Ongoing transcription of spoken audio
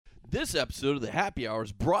This episode of the Happy Hour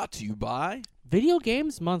is brought to you by Video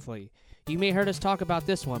Games Monthly. You may heard us talk about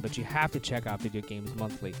this one, but you have to check out Video Games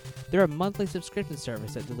Monthly. They're a monthly subscription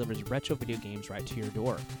service that delivers retro video games right to your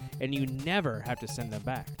door, and you never have to send them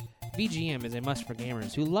back. VGM is a must for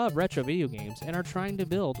gamers who love retro video games and are trying to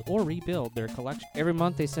build or rebuild their collection. Every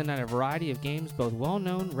month they send out a variety of games, both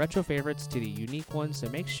well-known retro favorites to the unique ones, to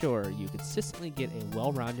make sure you consistently get a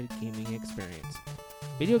well-rounded gaming experience.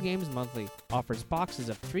 Video Games Monthly offers boxes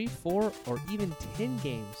of 3, 4, or even 10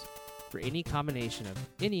 games for any combination of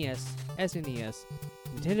NES, SNES,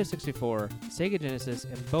 Nintendo 64, Sega Genesis,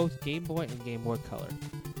 and both Game Boy and Game Boy Color.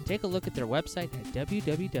 Take a look at their website at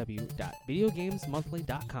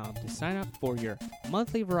www.videogamesmonthly.com to sign up for your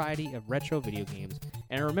monthly variety of retro video games.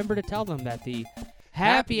 And remember to tell them that the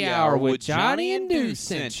Happy Hour with Johnny and Deuce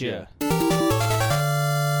sent you.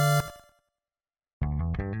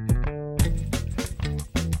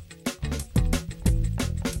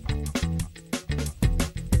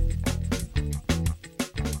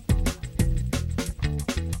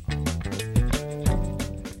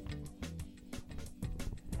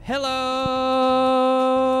 Hello,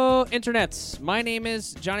 internets. My name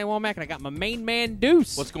is Johnny Womack, and I got my main man,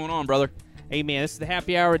 Deuce. What's going on, brother? Hey, man, this is the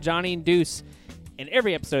Happy Hour with Johnny and Deuce. And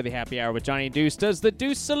every episode of the Happy Hour with Johnny and Deuce does the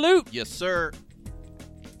Deuce salute. Yes, sir.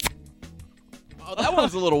 Oh, that one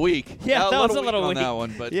was a little weak. Yeah, that was a little on weak. that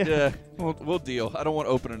one, but Yeah. we'll deal. I don't want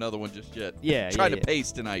to open another one just yet. Yeah, Trying yeah, to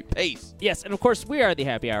pace tonight. Pace. Yes, and of course, we are the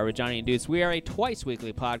Happy Hour with Johnny and Deuce. We are a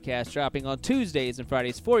twice-weekly podcast dropping on Tuesdays and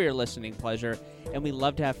Fridays for your listening pleasure, and we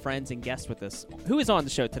love to have friends and guests with us. Who is on the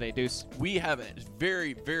show today, Deuce? We have a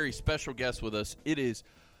very, very special guest with us. It is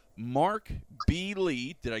Mark B.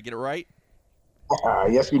 Lee. Did I get it right?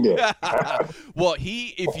 Yes, you did. Well,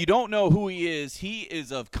 if you don't know who he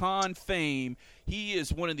is of con fame. He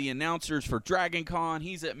is one of the announcers for Dragon Con.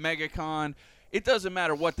 He's at MegaCon. It doesn't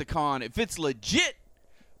matter what the con. If it's legit,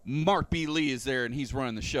 Mark B. Lee is there, and he's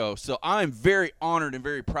running the show. So I'm very honored and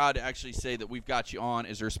very proud to actually say that we've got you on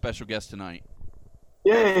as our special guest tonight.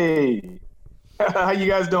 Yay! How you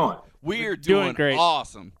guys doing? We're doing great.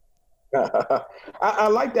 Awesome. I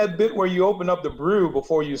like that bit where you open up the brew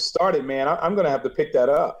before you start it, man. I'm going to have to pick that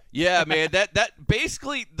up. Yeah, man. That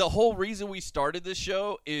basically the whole reason we started this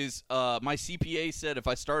show is my CPA said if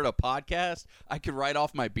I started a podcast, I could write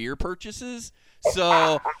off my beer purchases.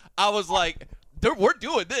 So I was like, we're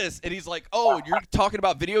doing this. And he's like, oh, you're talking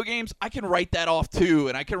about video games? I can write that off too.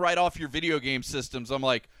 And I can write off your video game systems. I'm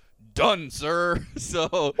like, done, sir.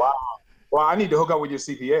 So Wow. Well, I need to hook up with your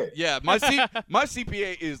CPA. yeah, my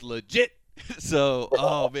CPA is legit. So,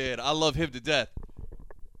 oh, man, I love him to death.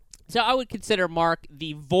 So I would consider Mark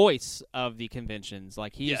the voice of the conventions.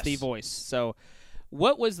 Like, he's Yes. the voice. So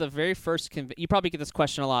what was the very first you probably get this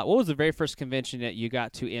question a lot. What was the very first convention that you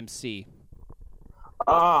got to MC?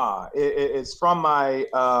 It's from my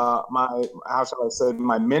how shall I say,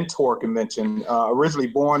 my mentor convention. Originally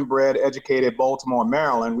born, bred, educated Baltimore,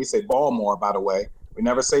 Maryland. We say Baltimore, by the way. We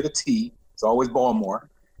never say the T. It's always Baltimore.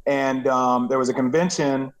 And there was a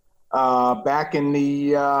convention back in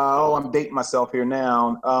the I'm dating myself here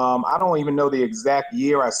now. I don't even know the exact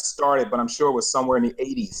year I started, but I'm sure it was somewhere in the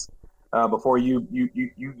 80s before you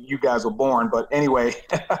guys were born. But anyway.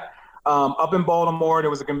 Up in Baltimore, there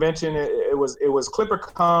was a convention. It was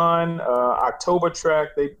ClipperCon,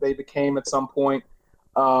 Oktoberfest. They became at some point.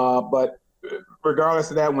 But regardless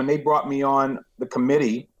of that, when they brought me on the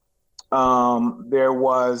committee, there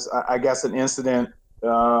was, I guess, an incident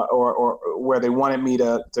or where they wanted me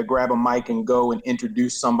to grab a mic and go and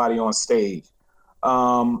introduce somebody on stage.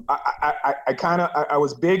 I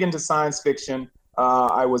was big into science fiction.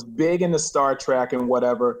 I was big into Star Trek and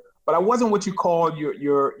whatever. But I wasn't what you call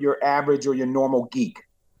your average or your normal geek.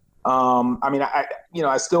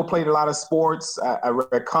 I still played a lot of sports. I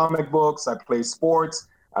read comic books. I played sports.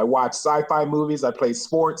 I watched sci-fi movies. I played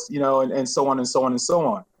sports, and so on and so on and so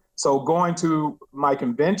on. So going to my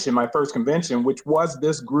convention, my first convention, which was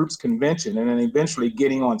this group's convention, and then eventually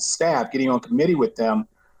getting on staff, getting on committee with them,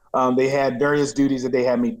 they had various duties that they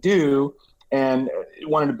had me do. And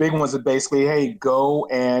one of the big ones is basically, hey, go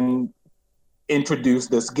and introduce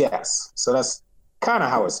this guest. So that's kind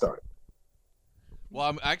of how it started. Well,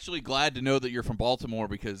 I'm actually glad to know that you're from Baltimore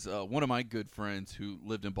because one of my good friends who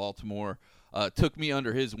lived in Baltimore took me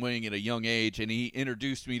under his wing at a young age, and he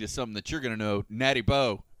introduced me to something that you're going to know, Natty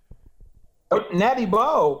Bo. Oh, Natty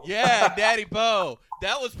Bo. Yeah, Natty Bo.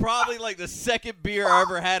 That was probably like the second beer I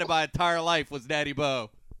ever had in my entire life was Natty Bo.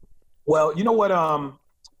 Well, you know what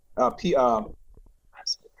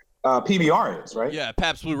PBR is, right? Yeah,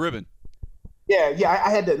 Pabst Blue Ribbon. Yeah. I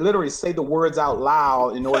had to literally say the words out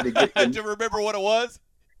loud in order to get to remember what it was?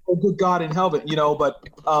 oh, good God in heaven, But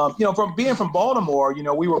from being from Baltimore,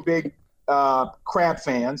 we were big crab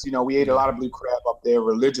fans. We ate a lot of blue crab up there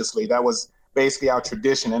religiously. That was basically our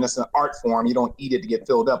tradition, and it's an art form. You don't eat it to get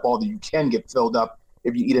filled up, although you can get filled up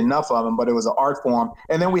if you eat enough of them. But it was an art form.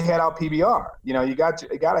 And then we had our PBR. You got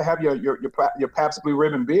to have your Pabst Blue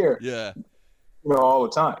Ribbon beer. Yeah. All the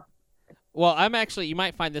time. Well, you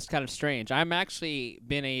might find this kind of strange. I'm actually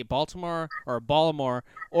been a Baltimore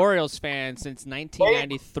Orioles fan since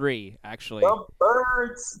 1993, actually. The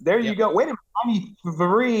Birds. There you go. Wait a minute,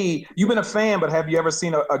 93. You've been a fan, but have you ever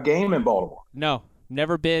seen a game in Baltimore? No,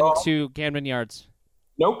 never been to Camden Yards.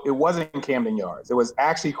 Nope, it wasn't in Camden Yards. It was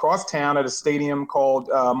actually across town at a stadium called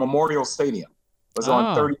Memorial Stadium. It was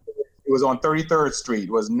on 30. It was on 33rd Street.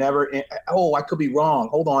 It was never in. Oh, I could be wrong.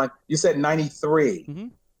 Hold on. You said 93. Mm-hmm.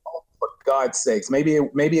 For God's sakes, maybe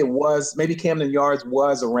Camden Yards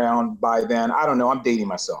was around by then. I don't know. I'm dating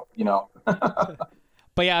myself, But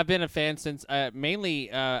yeah, I've been a fan since mainly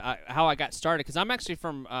how I got started, because I'm actually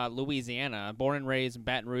from Louisiana, born and raised in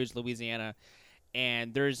Baton Rouge, Louisiana,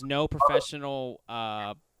 and there's no professional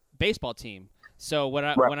baseball team. So when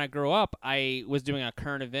I grew up, I was doing a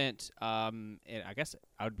current event. I guess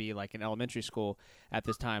I would be like in elementary school at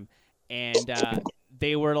this time, and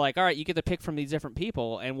they were like, "All right, you get to pick from these different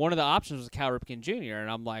people," and one of the options was Cal Ripken Jr. And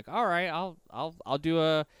I'm like, "All right, I'll do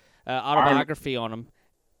a autobiography on him."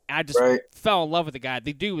 I just fell in love with the guy.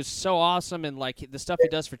 The dude was so awesome, and like the stuff he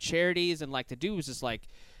does for charities, and like the dude was just like,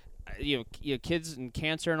 kids and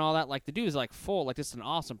cancer and all that. Like the dude was like full, like just an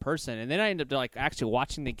awesome person. And then I ended up like actually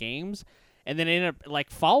watching the games. And then I ended up like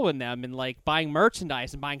following them and like buying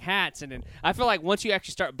merchandise and buying hats, and then I feel like once you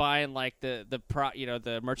actually start buying like the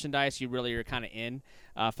merchandise, you really are kind of in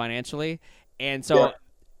financially. And so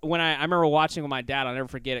when I remember watching with my dad, I'll never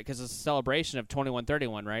forget it because it's a celebration of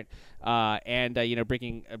 21-31, right? And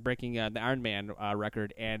breaking the Iron Man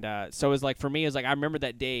record, and so it was like for me, it was like I remember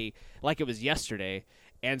that day like it was yesterday.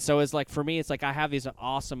 And so it's like for me, it's like I have these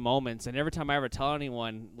awesome moments, and every time I ever tell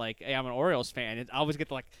anyone like, "Hey, I'm an Orioles fan," I always get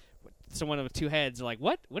to like. Someone with two heads like,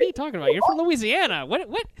 what are you talking about? You're from Louisiana. What?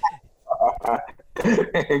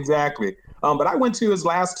 Exactly. But I went to his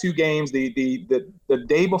last two games, the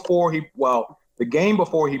day before the game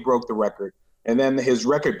before he broke the record, and then his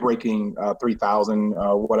record breaking 3,000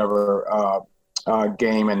 whatever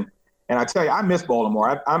game. And I tell you, I miss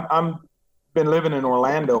Baltimore. I'm been living in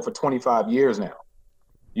Orlando for 25 years now,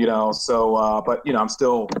 so but I'm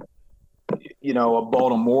still a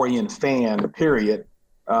Baltimorean fan, period.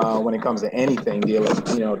 When it comes to anything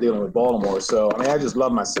dealing with Baltimore. So, I mean, I just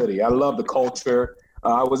love my city. I love the culture.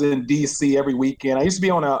 I was in D.C. every weekend. I used to be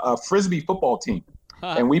on a Frisbee football team,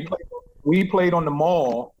 and we played on the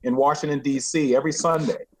mall in Washington, D.C. every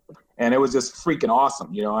Sunday, and it was just freaking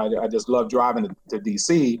awesome. I just love driving to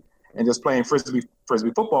D.C. and just playing Frisbee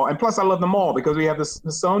football. And plus, I love the mall because we have the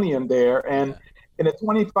Smithsonian there. And in the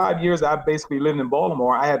 25 years I've basically lived in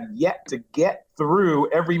Baltimore, I have yet to get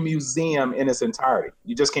through every museum in its entirety.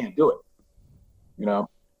 You just can't do it,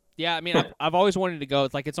 Yeah, I mean, I've always wanted to go.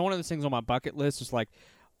 It's like it's one of those things on my bucket list. It's like,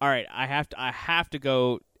 all right, I have to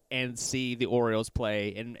go and see the Orioles play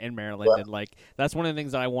in Maryland, and like that's one of the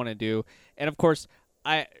things that I want to do. And of course,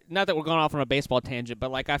 not that we're going off on a baseball tangent,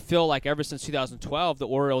 but like I feel like ever since 2012, the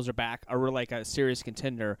Orioles are like a serious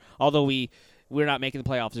contender. Although we're not making the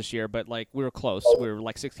playoffs this year, but like we were close. We were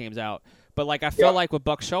like 6 games out. But like I feel like with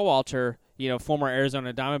Buck Showalter, former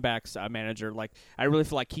Arizona Diamondbacks manager, like I really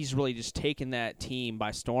feel like he's really just taken that team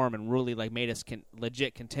by storm and really like made us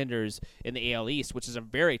legit contenders in the AL East, which is a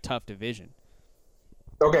very tough division.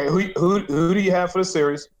 Okay, who do you have for the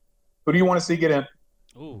series? Who do you want to see get in?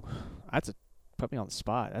 Ooh, put me on the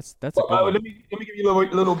spot. That's a good one. Let me give you a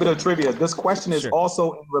little bit of trivia. This question is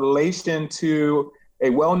also in relation to a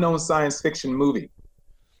well-known science fiction movie.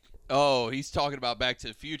 Oh, he's talking about Back to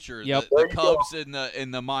the Future. Yep. The Cubs in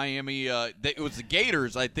the Miami. It was the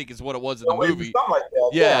Gators, I think, is what it was in the movie. Something like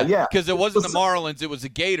that. Yeah. Because it wasn't the Marlins, it was the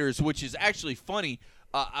Gators, which is actually funny.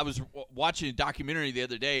 I was watching a documentary the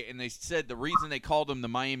other day, and they said the reason they called them the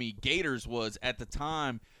Miami Gators was at the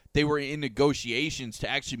time they were in negotiations to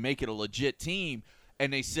actually make it a legit team.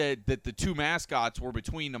 And they said that the two mascots were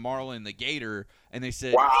between the Marlin and the Gator. And they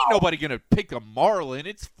said, ain't nobody going to pick a Marlin.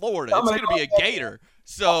 It's Florida. It's going to be a Gator.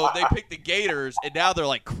 So they picked the Gators, and now they're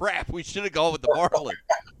like, crap, we should have gone with the Marlin.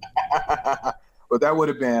 But that would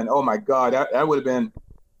have been, oh, my God, that would have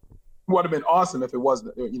been awesome if it was,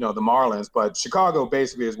 the Marlins. But Chicago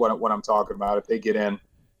basically is what I'm talking about if they get in.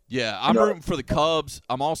 Yeah, I'm rooting for the Cubs.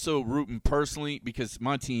 I'm also rooting personally because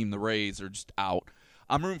my team, the Rays, are just out.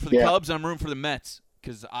 I'm rooting for the Cubs, and I'm rooting for the Mets.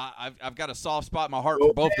 Because I've got a soft spot in my heart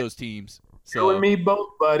for both those teams. You and me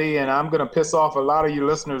both, buddy, and I'm gonna piss off a lot of you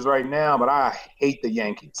listeners right now, but I hate the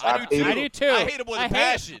Yankees. I do too. I hate them with a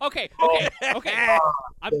passion. Okay. I'm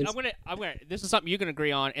gonna. This is something you can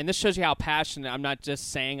agree on, and this shows you how passionate. I'm not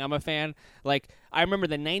just saying I'm a fan. Like I remember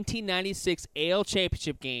the 1996 AL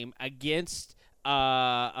Championship game against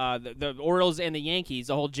the Orioles and the Yankees,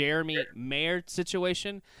 the whole Jeremy Mayer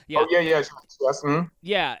situation. Yeah. Oh yeah.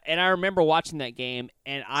 Yeah, and I remember watching that game,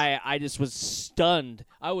 and I just was stunned.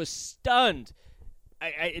 I was stunned.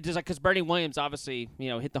 I just like because Bernie Williams obviously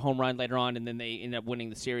hit the home run later on, and then they ended up winning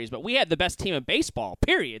the series. But we had the best team in baseball,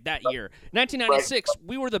 period, that year. 1996,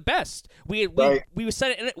 we were the best. We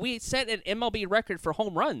set an MLB record for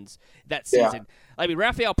home runs that season. Yeah. I mean,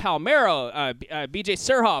 Rafael Palmeiro, B.J.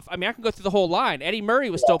 Surhoff. I mean, I can go through the whole line. Eddie Murray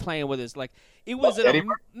was still playing with us. Like it was an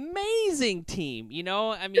amazing team.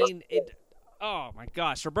 I mean it. Oh my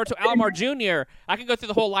gosh, Roberto Alomar Jr. I can go through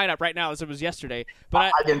the whole lineup right now as it was yesterday,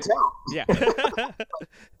 but I can tell. Yeah.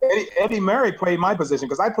 Eddie Murray played my position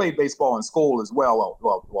because I played baseball in school as well.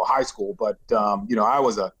 Well, high school, but I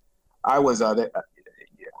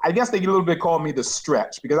guess they a little bit called me the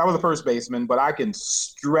stretch because I was a first baseman, but I can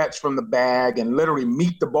stretch from the bag and literally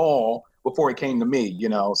meet the ball before it came to me.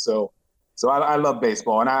 So I love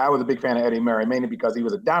baseball, and I was a big fan of Eddie Murray, mainly because he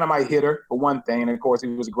was a dynamite hitter, for one thing, and, of course, he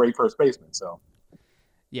was a great first baseman. So,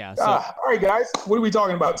 yeah. All right, guys, what are we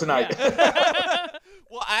talking about tonight? Yeah.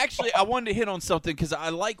 Well, actually, I wanted to hit on something because I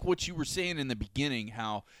like what you were saying in the beginning,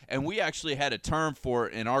 and we actually had a term for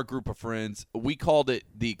it in our group of friends. We called it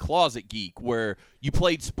the closet geek, where you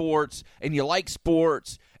played sports, and you like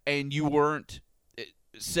sports, and you weren't,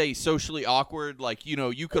 say, socially awkward. Like,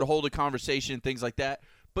 you could hold a conversation, things like that.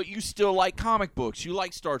 But you still like comic books, you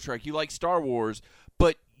like Star Trek, you like Star Wars,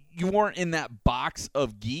 but you weren't in that box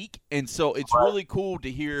of geek. And so it's really cool to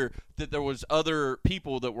hear that there was other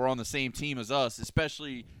people that were on the same team as us,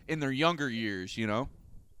 especially in their younger years, Yeah,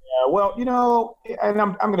 well, and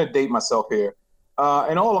I'm going to date myself here.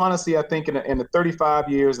 In all honesty, I think in the 35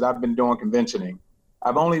 years that I've been doing conventioning,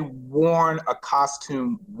 I've only worn a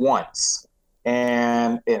costume once.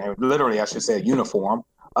 And literally, I should say a uniform.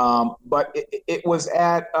 But it was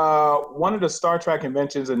at one of the Star Trek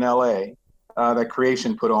conventions in L.A. That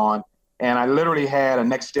Creation put on, and I literally had a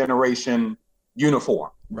Next Generation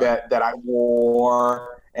uniform that I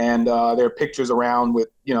wore, and there are pictures around with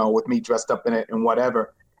me dressed up in it and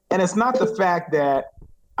whatever. And it's not the fact that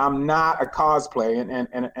I'm not a cosplay,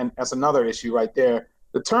 and that's another issue right there.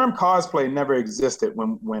 The term cosplay never existed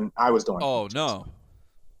when I was doing it. Oh, no.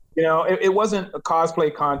 It wasn't a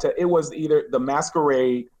cosplay contest. It was either the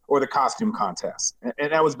masquerade or the costume contest.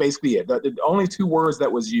 And that was basically it. The only two words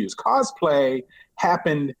that was used. Cosplay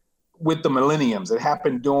happened with the millenniums. It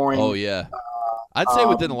happened during... Oh, yeah. I'd say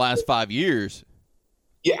within the last 5 years.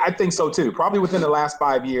 Yeah, I think so, too. Probably within the last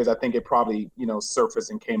 5 years, I think it probably,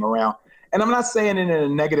 surfaced and came around. And I'm not saying it in a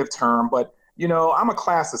negative term, but, I'm a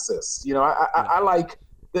classicist. I like...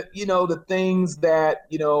 the things that,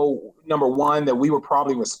 number one, that we were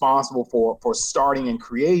probably responsible for starting and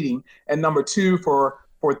creating, and number two, for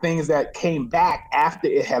things that came back after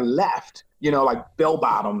it had left, like bell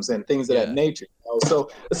bottoms and things of that nature. So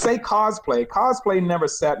to say cosplay never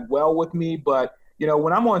sat well with me, but,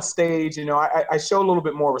 when I'm on stage, I show a little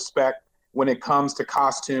bit more respect when it comes to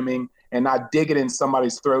costuming and not dig it in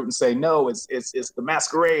somebody's throat and say, no, it's the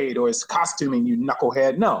masquerade or it's costuming, you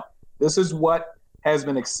knucklehead. No, this is what has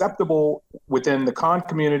been acceptable within the con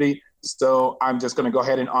community, so I'm just going to go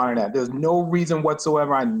ahead and honor that. There's no reason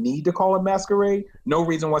whatsoever I need to call it masquerade, no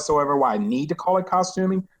reason whatsoever why I need to call it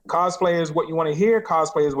costuming. Cosplay is what you want to hear,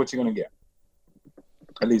 cosplay is what you're going to get,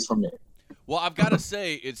 at least from me. Well, I've got to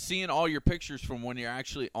say, it's seeing all your pictures from when you're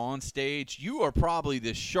actually on stage. You are probably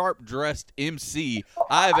the sharp-dressed MC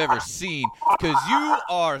I've ever seen because you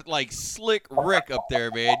are like Slick Rick up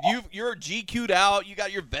there, man. You're GQ'd out. You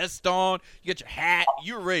got your vest on. You got your hat.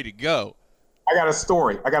 You're ready to go. I got a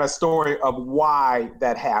story of why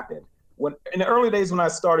that happened. When in the early days when I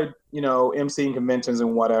started, emceeing conventions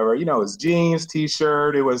and whatever, it was jeans,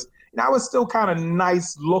 T-shirt. It was... And I was still kind of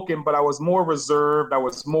nice looking, but I was more reserved. I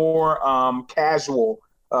was more casual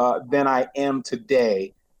than I am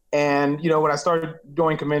today. And, when I started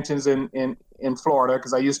doing conventions in Florida,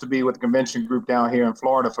 because I used to be with the convention group down here in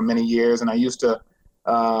Florida for many years, and I used to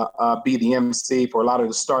be the MC for a lot of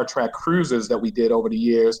the Star Trek cruises that we did over the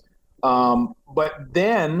years. But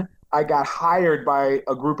then I got hired by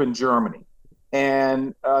a group in Germany.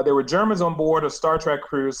 And there were Germans on board a Star Trek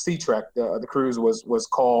cruise, Sea Trek. The cruise was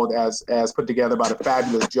called as put together by the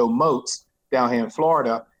fabulous Joe Motes down here in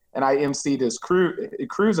Florida. And I emceed his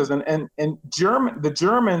cruises. And the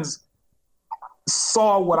Germans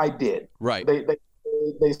saw what I did. Right. They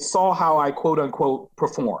they saw how I quote unquote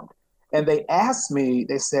performed, and they asked me.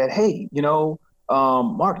 They said, "Hey,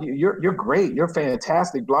 Mark, you're great. You're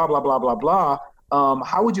fantastic. Blah blah blah blah blah.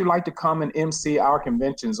 How would you like to come and MC our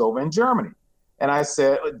conventions over in Germany?" And I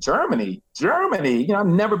said, Germany. I've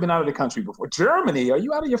never been out of the country before. Germany? Are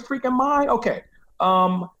you out of your freaking mind? Okay.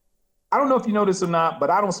 I don't know if you know this or not, but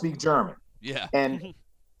I don't speak German. Yeah. And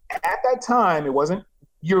at that time, it wasn't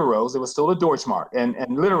euros; it was still a Deutschmark. And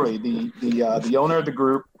literally, the owner of the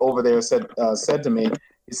group over there said to me,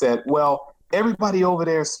 he said, "Well, everybody over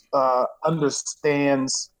there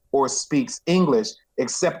understands or speaks English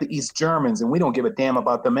except the East Germans, and we don't give a damn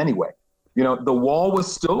about them anyway." The wall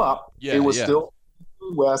was still up. Yeah, it was still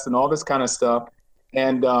west and all this kind of stuff.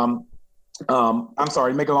 And I'm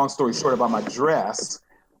sorry, to make a long story short about my dress,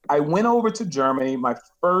 I went over to Germany my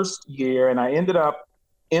first year, and I ended up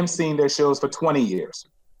emceeing their shows for 20 years.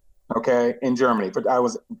 Okay, in Germany.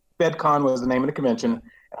 FedCon was the name of the convention.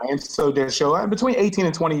 I emceed their show between 18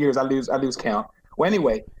 and 20 years. I lose count. Well,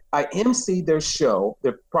 anyway, I emceed their show.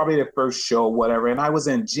 Probably their first show, whatever. And I was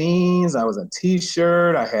in jeans. I was in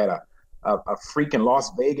t-shirt. I had a freaking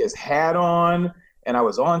Las Vegas hat on, and I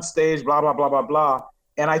was on stage, blah, blah, blah, blah, blah.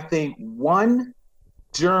 And I think one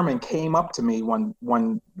German came up to me one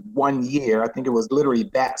year, I think it was literally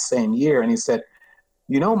that same year, and he said,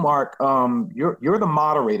 Mark, you're the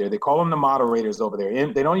moderator. They call them the moderators over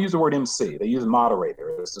there. They don't use the word MC. They use moderator.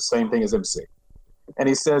 It's the same thing as MC. And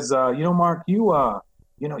he says, Mark, you ought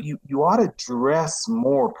to dress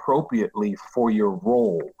more appropriately for your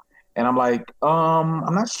role. And I'm like,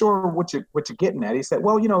 I'm not sure what you're getting at. He said,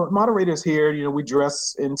 well, moderators here, we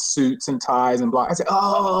dress in suits and ties and blah. I said,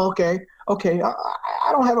 oh, okay.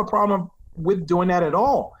 I don't have a problem with doing that at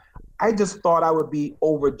all. I just thought I would be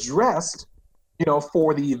overdressed,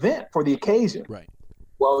 for the event, for the occasion. Right.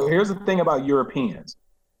 Well, here's the thing about Europeans.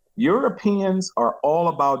 Europeans are all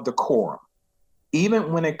about decorum,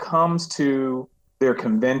 even when it comes to their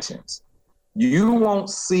conventions. You won't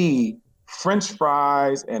see French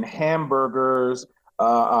fries and hamburgers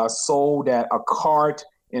sold at a cart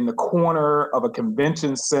in the corner of a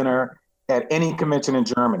convention center at any convention in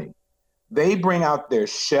Germany. They bring out their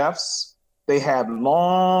chefs. They have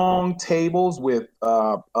long tables with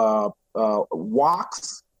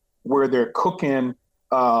woks where they're cooking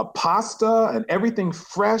pasta and everything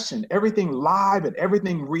fresh and everything live and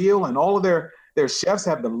everything real. And all of their chefs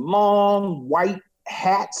have the long white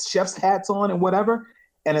hats, chef's hats on and whatever.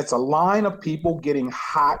 And it's a line of people getting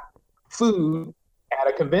hot food at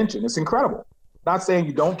a convention. It's incredible. Not saying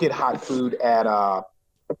you don't get hot food at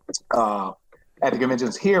the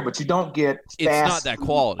conventions here, but you don't get fast It's not that food.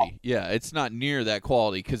 quality. Yeah, it's not near that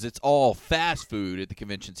quality because it's all fast food at the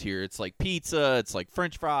conventions here. It's like pizza, it's like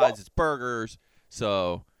French fries, it's burgers.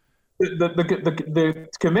 So the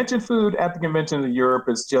convention food at the convention in Europe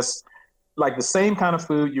is just like the same kind of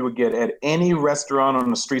food you would get at any restaurant on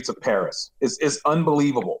the streets of Paris. It's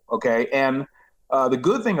unbelievable, okay? And the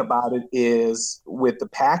good thing about it is with the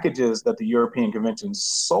packages that the European conventions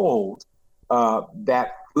sold,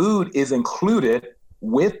 that food is included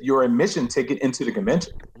with your admission ticket into the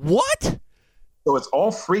convention. what? So it's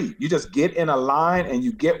all free. You just get in a line and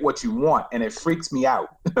you get what you want, and it freaks me out.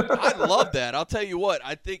 I love that. I'll tell you what.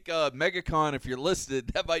 I think MegaCon, if you're listed,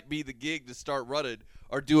 that might be the gig to start running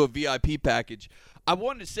or do a VIP package. I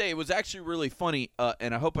wanted to say it was actually really funny,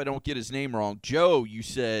 and I hope I don't get his name wrong. Joe, you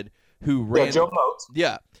said, who ran. Yeah, Joe Motes.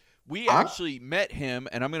 Yeah. We actually met him,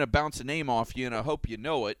 and I'm going to bounce a name off you, and I hope you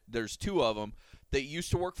know it. There's two of them. They used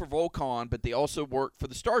to work for Volcon, but they also work for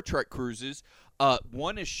the Star Trek cruises.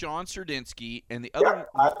 One is Sean Serdinsky, and the other,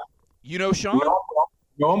 you know Sean?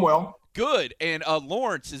 Know him well. Good. And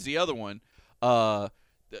Lawrence is the other one.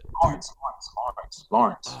 Lawrence.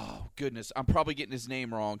 Oh, goodness. I'm probably getting his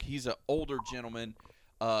name wrong. He's an older gentleman,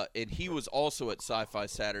 and he was also at Sci-Fi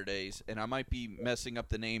Saturdays, and I might be messing up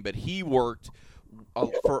the name, but he worked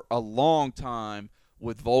for a long time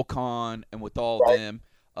with Volcon and with all of them.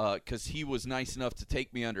 Because he was nice enough to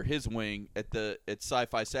take me under his wing at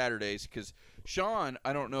Sci-Fi Saturdays. Because Sean,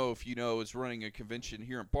 I don't know if you know, is running a convention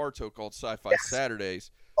here in Bartow called Sci-Fi Saturdays.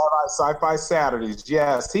 Sci-Fi Saturdays,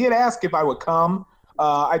 yes. He had asked if I would come.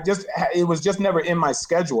 It was just never in my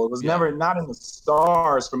schedule. It was never not in the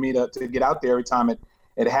stars for me to get out there every time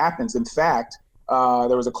it happens. In fact,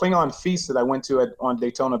 there was a Klingon feast that I went to on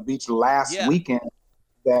Daytona Beach last weekend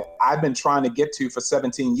that I've been trying to get to for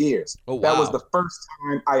 17 years. Oh, wow. That was the first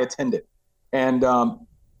time I attended. And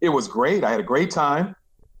it was great. I had a great time.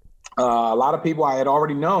 A lot of people I had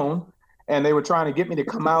already known, and they were trying to get me to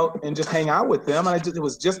come out and just hang out with them. And it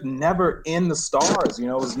was just never in the stars. It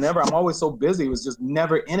was never, I'm always so busy. It was just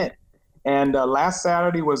never in it. And last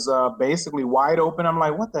Saturday was basically wide open. I'm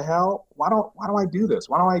like, what the hell? Why do I do this?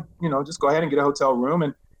 Why don't I, just go ahead and get a hotel room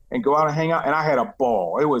and go out and hang out? And I had a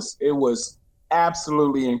ball. It was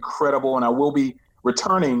absolutely incredible. And I will be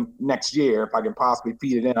returning next year if I can possibly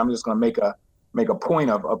feed it in. I'm just going to make a point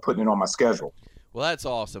of putting it on my schedule. Well, that's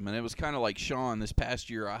awesome, and it was kind of like Sean this past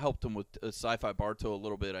year. I helped him with Sci-Fi Bartow a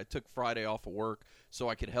little bit. I took Friday off of work so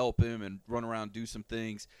I could help him and run around, do some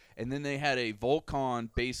things. And then they had a Volcon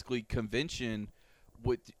basically convention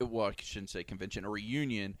I shouldn't say convention, a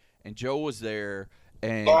reunion, and Joe was there.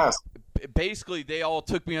 And yes. Basically, they all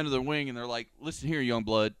took me under their wing, and they're like, listen here, young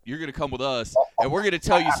blood, you're going to come with us, and we're going to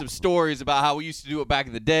tell you some stories about how we used to do it back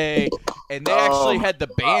in the day. And they actually had the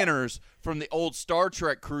banners from the old Star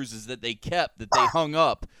Trek cruises that they kept, that they hung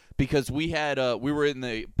up, because we were in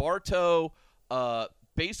the Bartow,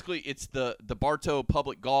 basically it's the Bartow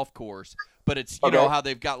public golf course, but it's, you know, how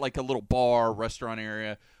they've got like a little bar, restaurant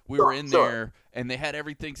area. We were in there, and they had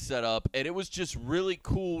everything set up, and it was just really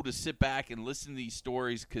cool to sit back and listen to these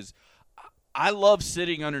stories, because I love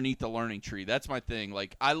sitting underneath the learning tree. That's my thing.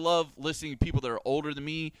 Like, I love listening to people that are older than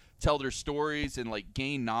me tell their stories and, like,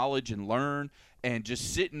 gain knowledge and learn, and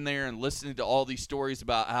just sitting there and listening to all these stories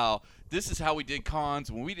about how this is how we did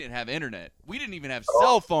cons when we didn't have internet. We didn't even have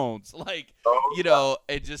cell phones. Like, you know,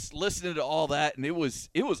 and just listening to all that, and it was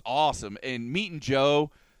awesome. And meeting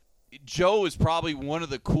Joe is probably one of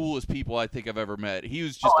the coolest people I think I've ever met. He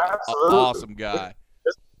was just an awesome guy.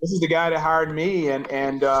 This is the guy that hired me,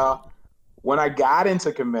 and when I got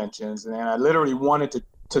into conventions, and I literally wanted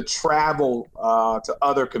to travel to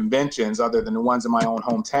other conventions other than the ones in my own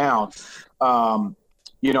hometown,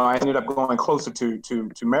 I ended up going closer to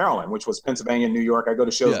Maryland, which was Pennsylvania and New York. I go to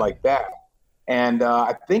shows like that. And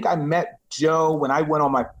I think I met Joe when I went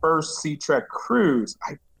on my first Sea Trek cruise.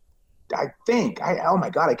 Oh my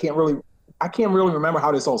God, I can't really remember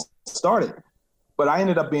how this all started. But I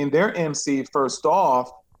ended up being their MC first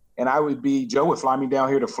off, and Joe would fly me down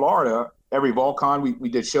here to Florida. Every Volcon, we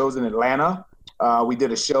did shows in Atlanta. We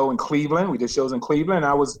did a show in Cleveland. We did shows in Cleveland.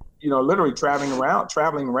 I was, literally traveling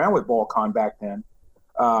around with Volcon back then,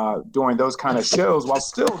 doing those kind of shows while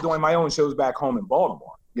still doing my own shows back home in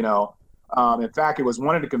Baltimore. In fact, it was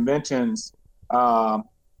one of the conventions. Where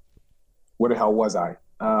the hell was I?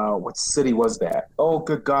 What city was that? Oh,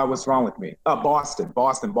 good God, what's wrong with me? Boston.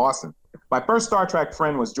 My first Star Trek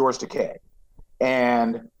friend was George Takei.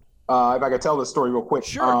 And if I could tell the story real quick.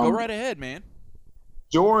 Sure, go right ahead, man.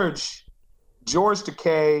 George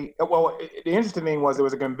Takei, well, the interesting thing was there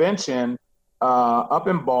was a convention up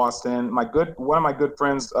in Boston. One of my good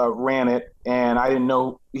friends ran it, and I didn't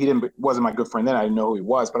know, wasn't my good friend then. I didn't know who he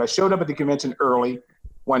was, but I showed up at the convention early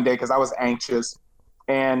one day because I was anxious.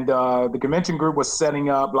 And the convention group was setting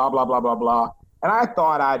up, blah, blah, blah, blah, blah. And I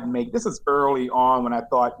thought this is early on when I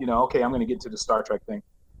thought, okay, I'm going to get to the Star Trek thing.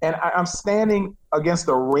 And I'm standing against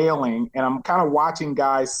the railing, and I'm kind of watching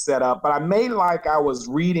guys set up. But I made like I was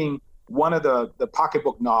reading one of the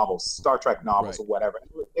pocketbook novels, Star Trek novels or whatever.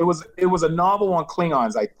 It was a novel on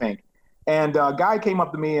Klingons, I think. And a guy came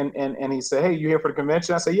up to me and he said, "Hey, you here for the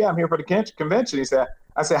convention?" I said, "Yeah, I'm here for the convention."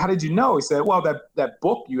 I said, "How did you know?" He said, "Well, that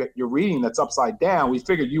book you're reading that's upside down, we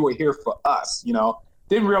figured you were here for us,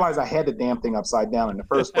 Didn't realize I had the damn thing upside down in the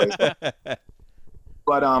first place.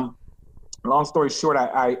 But long story short,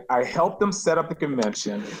 I helped them set up the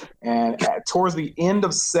convention, and towards the end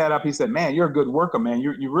of setup, he said, "Man, you're a good worker, man.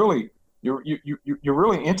 You're really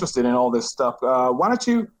interested in all this stuff. Why don't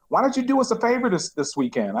you do us a favor this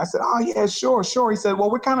weekend?" I said, "Oh yeah, sure." He said,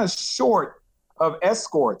 "Well, we're kind of short of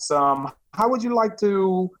escorts. How would you like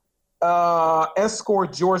to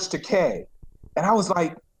escort George Takei?" And I was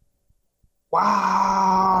like, "Wow,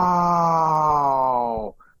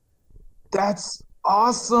 that's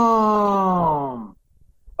awesome.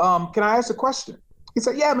 Can I ask a question?" He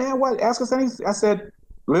said, "Yeah, man, what? Ask us anything." I said,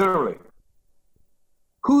 "Literally,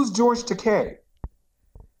 who's George Takei?"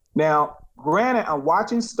 Now, granted, I'm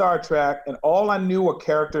watching Star Trek, and all I knew were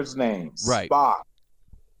characters' names. Right. Spock,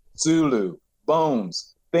 Zulu,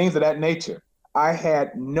 Bones, things of that nature. I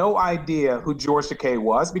had no idea who George Takei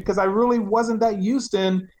was because I really wasn't that used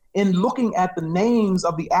in looking at the names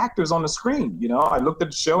of the actors on the screen. I looked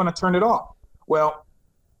at the show and I turned it off. Well,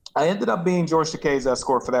 I ended up being George Takei's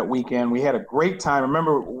escort for that weekend. We had a great time.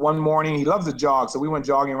 Remember one morning, he loves to jog, so we went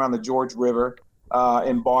jogging around the George River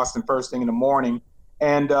in Boston first thing in the morning.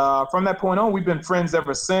 And from that point on, we've been friends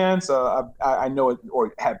ever since. I know it,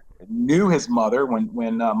 or knew his mother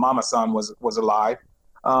when Mama-san was alive.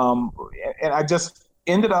 And I just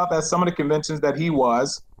ended up at some of the conventions that he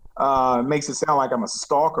was. Makes it sound like I'm a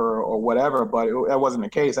stalker or whatever, but that wasn't the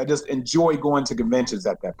case. I just enjoy going to conventions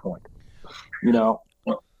at that point.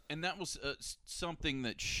 And that was something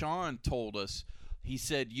that Sean told us. He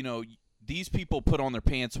said, these people put on their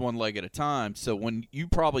pants one leg at a time. So when you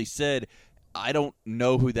probably said, I don't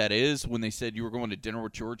know who that is, when they said you were going to dinner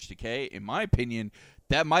with George Takei, in my opinion,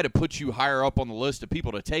 that might have put you higher up on the list of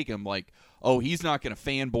people to take him. Like, oh, he's not going to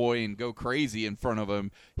fanboy and go crazy in front of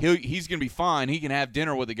him. He's going to be fine. He can have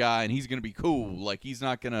dinner with the guy, and he's going to be cool. Like, he's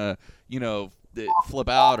not going to, flip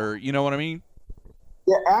out or, you know what I mean?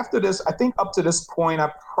 Yeah, after this, I think up to this point,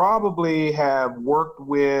 I probably have worked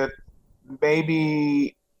with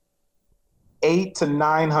maybe 800 to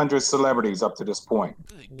 900 celebrities up to this point.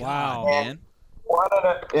 Wow, man. One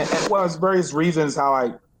of it's various reasons how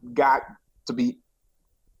I got to be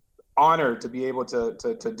honored to be able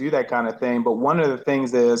to do that kind of thing. But one of the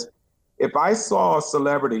things is, if I saw a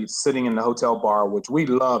celebrity sitting in the hotel bar, which we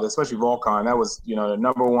love, especially Volcon, that was, the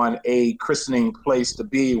number one christening place to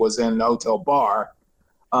be was in the hotel bar.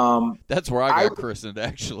 That's where I got christened,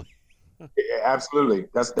 actually. Yeah, absolutely.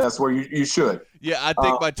 That's where you should. Yeah, I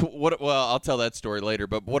think I'll tell that story later.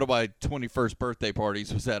 But one of my 21st birthday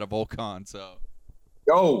parties was at a Volcon. So.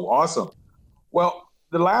 Oh, awesome. Well,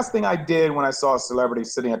 the last thing I did when I saw a celebrity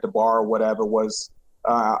sitting at the bar or whatever was,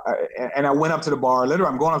 and I went up to the bar.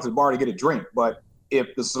 Literally, I'm going up to the bar to get a drink. But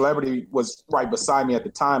if the celebrity was right beside me at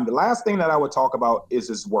the time, the last thing that I would talk about is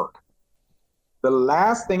his work. The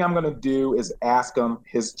last thing I'm going to do is ask him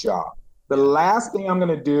his job. The last thing I'm going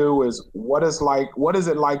to do is what is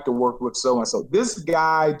it like to work with so-and-so? This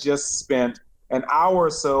guy just spent an hour or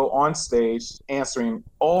so on stage answering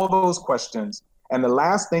all those questions. And the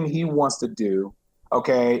last thing he wants to do,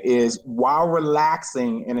 is while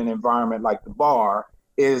relaxing in an environment like the bar,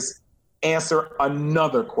 is answer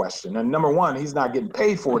another question. And number one, he's not getting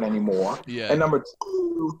paid for it anymore. Yeah. And number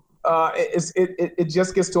two, it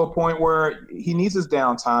just gets to a point where he needs his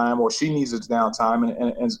downtime or she needs his downtime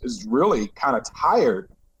and is really kind of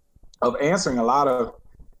tired of answering a lot of,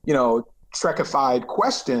 Trekified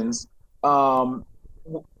questions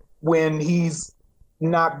when he's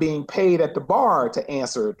not being paid at the bar to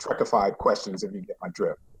answer Trekified questions, if you get my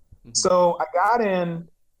drift. Mm-hmm. So I got in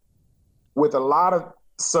with a lot of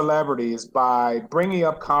celebrities by bringing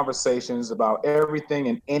up conversations about everything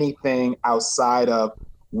and anything outside of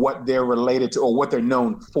what they're related to or what they're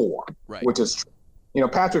known for, right. Which is,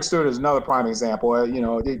 Patrick Stewart is another prime example.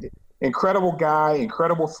 Incredible guy,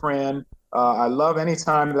 incredible friend. I love any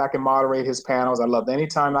time that I can moderate his panels. I love any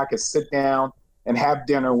time I can sit down and have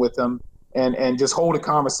dinner with him and just hold a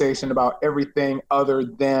conversation about everything other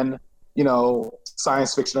than,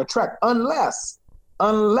 science fiction or Trek, unless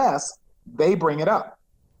they bring it up.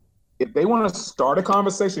 If they want to start a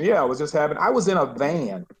conversation, I was in a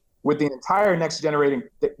van with the entire Next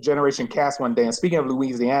Generation cast one day. And speaking of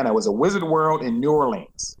Louisiana, it was a Wizard World in New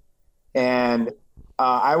Orleans. And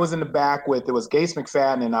I was in the back it was Gates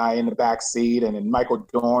McFadden and I in the back seat, and then Michael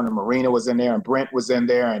Dorn and Marina was in there, and Brent was in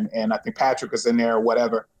there, and I think Patrick was in there or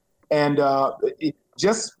whatever. And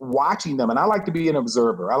just watching them, and I like to be an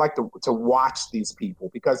observer. I like to watch these people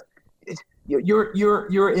because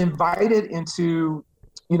you're invited into,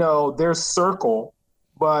 their circle,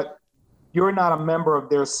 but you're not a member of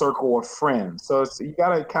their circle of friends. So you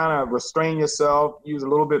got to kind of restrain yourself, use a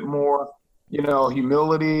little bit more,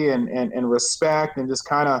 humility and respect, and just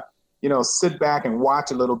kind of, sit back and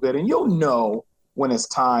watch a little bit. And you'll know when it's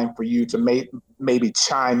time for you to maybe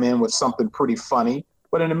chime in with something pretty funny.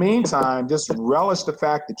 But in the meantime, just relish the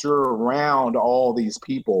fact that you're around all these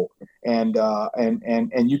people and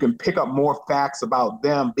you can pick up more facts about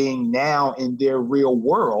them being now in their real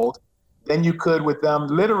world than you could with them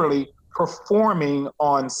literally performing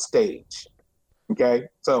on stage. Okay,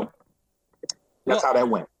 so that's how that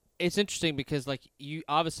went. It's interesting because, you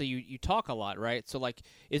obviously you talk a lot, right? So,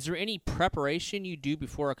 is there any preparation you do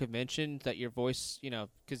before a convention that your voice,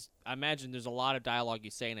 because I imagine there's a lot of dialogue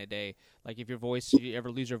you say in a day. Like, if you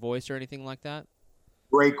ever lose your voice or anything like that?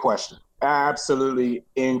 Great question. Absolutely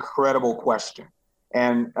incredible question.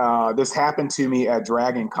 And this happened to me at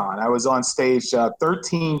Dragon Con. I was on stage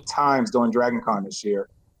 13 times during Dragon Con this year.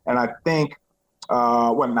 And I think,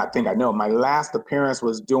 my last appearance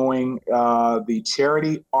was doing the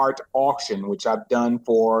charity art auction, which I've done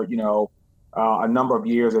for, a number of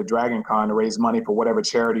years at Dragon Con to raise money for whatever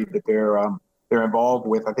charity that they're involved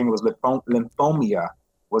with. I think it was Lymphomia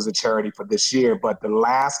was a charity for this year. But the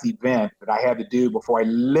last event that I had to do before I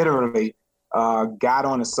literally got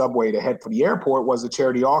on the subway to head for the airport was a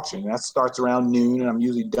charity auction. And that starts around noon, and I'm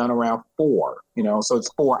usually done around 4, so it's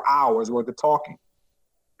 4 hours worth of talking.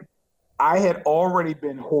 I had already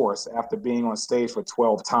been hoarse after being on stage for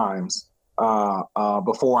 12 times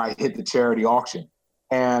before I hit the charity auction.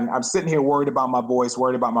 And I'm sitting here worried about my voice.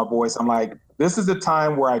 I'm like, This is the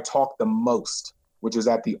time where I talk the most, which is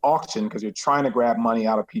at the auction, because you're trying to grab money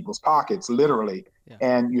out of people's pockets, literally. Yeah.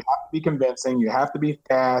 And you have to be convincing, you have to be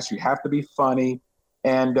fast, you have to be funny.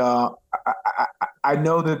 And I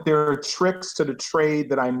know that there are tricks to the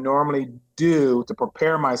trade that I normally do to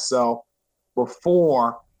prepare myself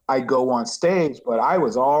before I go on stage, but I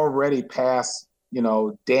was already past,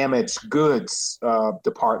 damaged goods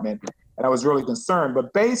department, and I was really concerned.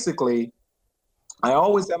 But basically, I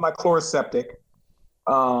always have my Chloraseptic.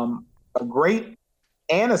 A great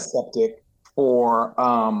antiseptic for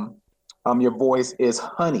your voice is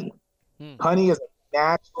honey. Honey is a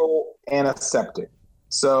natural antiseptic.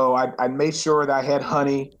 So I made sure that I had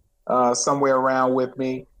honey somewhere around with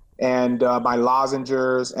me, and my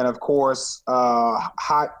lozenges, and of course,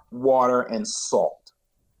 hot water and salt.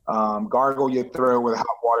 Gargle your throat with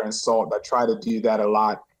hot water and salt. I try to do that a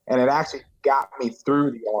lot, and it actually got me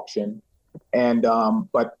through the auction. And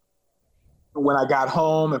but when I got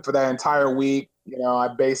home, and for that entire week, I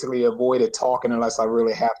basically avoided talking unless I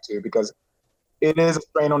really have to, because it is a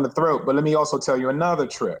strain on the throat. But let me also tell you another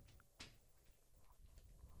trick.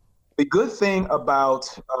 The good thing about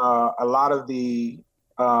a lot of the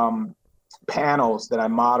panels that I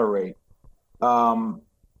moderate, bear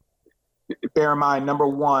in mind, number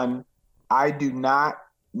one, I do not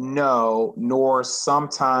know, nor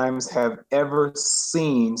sometimes have ever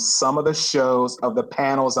seen some of the shows of the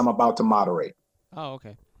panels I'm about to moderate. Oh,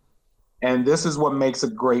 okay. And this is what makes a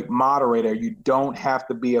great moderator. You don't have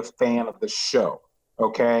to be a fan of the show,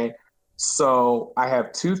 okay? So I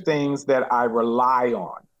have two things that I rely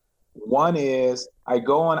on. One is I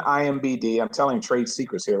go on IMBD. I'm telling trade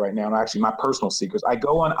secrets here right now, and actually my personal secrets. I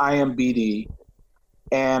go on IMBD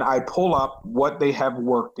and I pull up what they have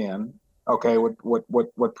worked in, okay,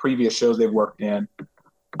 what previous shows they've worked in.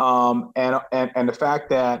 And the fact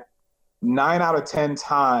that 9 out of 10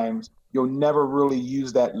 times you'll never really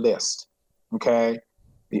use that list, okay?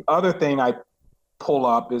 The other thing I pull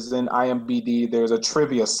up is in IMBD, there's a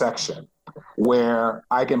trivia section where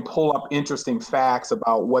I can pull up interesting facts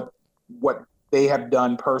about what they have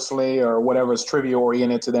done personally, or whatever is trivia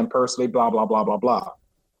oriented to them personally, blah, blah, blah, blah, blah.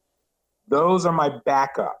 Those are my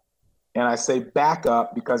backup. And I say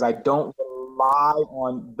backup because I don't rely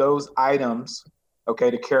on those items,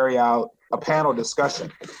 okay, to carry out a panel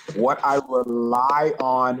discussion. What I rely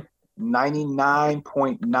on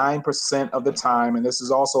 99.9% of the time, and this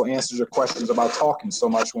is also answers your questions about talking so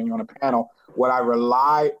much when you're on a panel, what I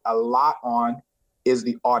rely a lot on is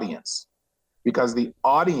the audience. Because the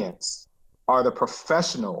audience are the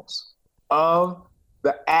professionals of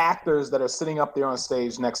the actors that are sitting up there on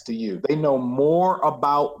stage next to you. They know more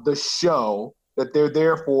about the show that they're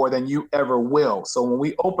there for than you ever will. So when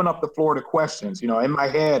we open up the floor to questions, in my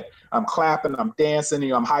head, I'm clapping, I'm dancing,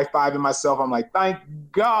 I'm high-fiving myself. I'm like, thank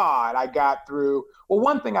God I got through. Well,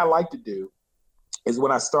 one thing I like to do is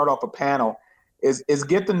when I start off a panel is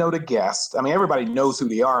get to know the guest. I mean, everybody knows who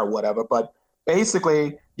they are or whatever, but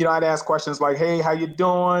basically, I'd ask questions like, hey, how you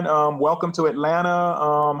doing? Welcome to Atlanta.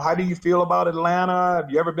 How do you feel about Atlanta? Have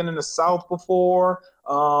you ever been in the South before?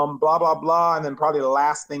 Blah, blah, blah. And then probably the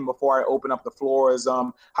last thing before I open up the floor is,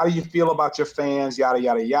 how do you feel about your fans? Yada,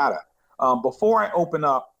 yada, yada. Before I open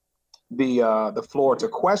up the floor to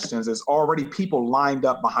questions, there's already people lined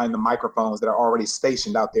up behind the microphones that are already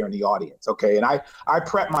stationed out there in the audience, okay? And I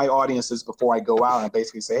prep my audiences before I go out and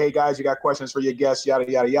basically say, hey, guys, you got questions for your guests,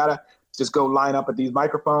 yada, yada, yada. Just go line up at these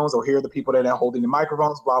microphones, or here are the people that are holding the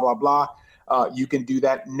microphones, blah, blah, blah. You can do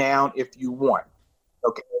that now if you want,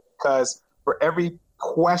 okay? Because for every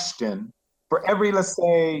question, for every, let's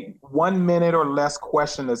say, 1 minute or less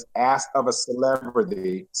question that's asked of a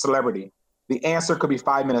celebrity, the answer could be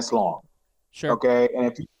 5 minutes long, Sure. okay?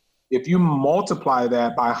 And if you multiply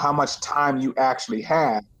that by how much time you actually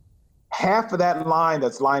have, half of that line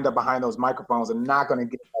that's lined up behind those microphones are not going to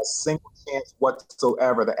get a single chance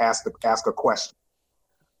whatsoever to ask a question.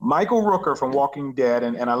 Michael Rooker from Walking Dead,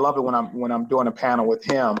 and I love it when I'm doing a panel with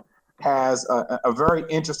him, has a very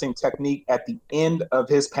interesting technique at the end of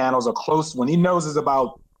his panels, or close when he knows there's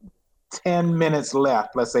about 10 minutes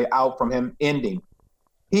left, let's say, out from him ending.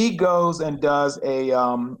 He goes and does a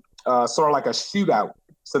sort of like a shootout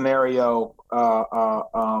scenario,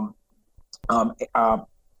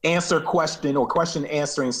 answer question or question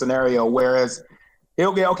answering scenario, whereas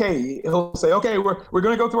he'll say, okay, we're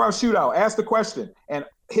going to go through our shootout, ask the question, and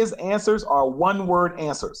his answers are one-word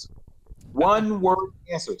answers.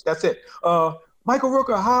 That's it. Michael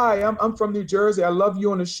Rooker, hi, I'm from New Jersey. I love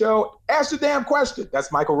you on the show. Ask your damn question.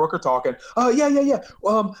 That's Michael Rooker talking. Yeah.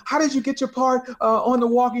 How did you get your part on The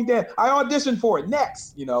Walking Dead? I auditioned for it.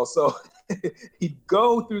 Next, so he'd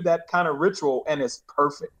go through that kind of ritual, and it's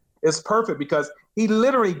perfect. is perfect because he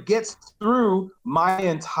literally gets through my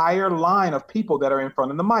entire line of people that are in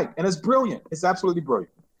front of the mic. And it's brilliant. It's absolutely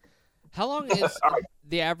brilliant. How long is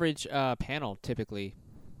the average panel typically?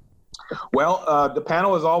 Well, the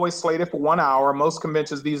panel is always slated for 1 hour. Most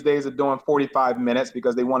conventions these days are doing 45 minutes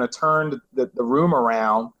because they want to turn the room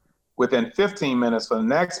around within 15 minutes for the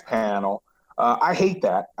next panel. I hate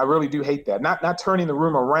that. I really do hate that. Not turning the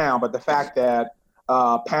room around, but the fact that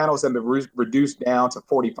panels have been reduced down to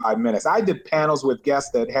 45 minutes. I did panels with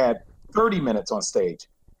guests that had 30 minutes on stage.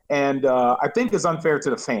 And I think it's unfair to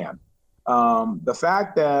the fan. The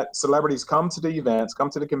fact that celebrities come to the events, come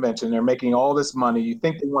to the convention, they're making all this money, you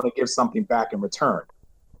think they want to give something back in return.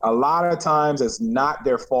 A lot of times it's not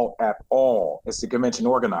their fault at all. It's the convention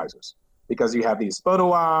organizers. Because you have these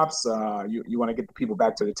photo ops, you want to get the people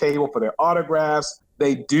back to the table for their autographs.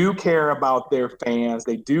 They do care about their fans.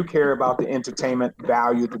 They do care about the entertainment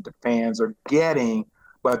value that the fans are getting,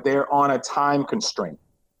 but they're on a time constraint.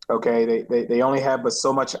 Okay, they only have but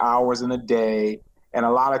so much hours in a day. And a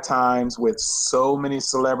lot of times with so many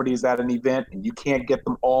celebrities at an event and you can't get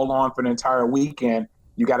them all on for an entire weekend,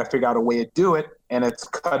 you got to figure out a way to do it. And it's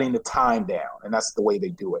cutting the time down. And that's the way they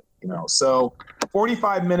do it, you know. So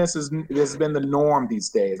 45 minutes has been the norm these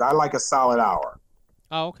days. I like a solid hour.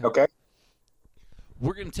 Oh, okay. Okay.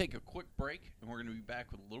 We're going to take a quick break, and we're going to be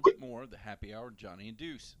back with a little bit more of the Happy Hour, Johnny and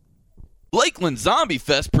Deuce. Lakeland Zombie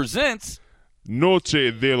Fest presents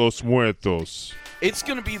Noche de los Muertos. It's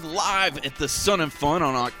going to be live at the Sun and Fun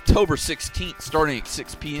on October 16th, starting at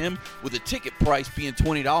 6 p.m., with a ticket price being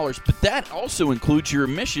 $20, but that also includes your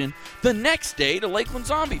admission the next day to Lakeland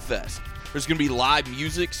Zombie Fest. There's going to be live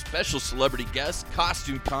music, special celebrity guests,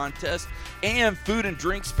 costume contest, and food and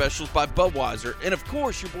drink specials by Budweiser. And, of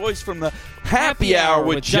course, your boys from the Happy Hour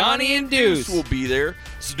with Johnny and Deuce will be there.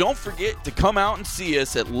 So don't forget to come out and see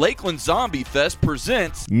us at Lakeland Zombie Fest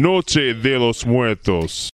presents Noche de los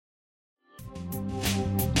Muertos.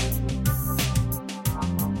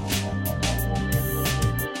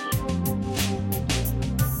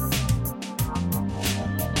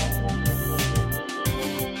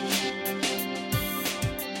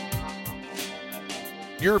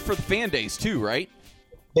 You're for the fan days too, right?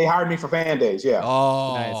 They hired me for fan days, yeah.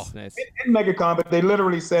 Oh, Nice. In MegaCon, but they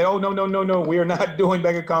literally said, oh, no, we are not doing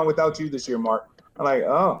MegaCon without you this year, Mark. I'm like,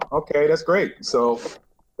 oh, okay, that's great. So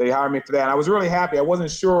they hired me for that. And I was really happy. I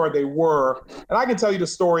wasn't sure they were. And I can tell you the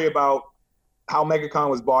story about how MegaCon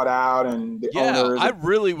was bought out and the owners. I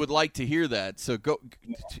really would like to hear that. So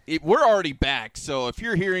we're already back. So if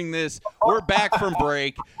you're hearing this, we're back from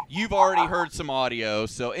break. You've already heard some audio.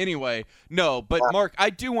 So anyway, no, but Mark,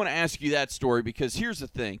 I do want to ask you that story because here's the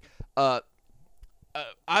thing. I'm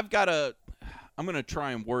going to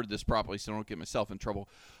try and word this properly so I don't get myself in trouble.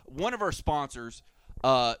 One of our sponsors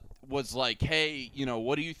was like, hey, you know,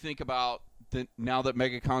 what do you think about now that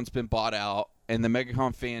MegaCon's been bought out and the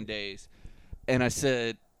MegaCon fan days? And I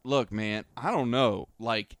said, look, man, I don't know.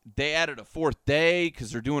 Like, they added a fourth day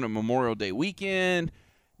because they're doing a Memorial Day weekend.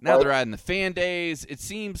 Now they're adding the fan days. It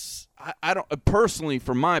seems, I don't, personally,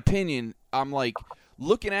 from my opinion, I'm like,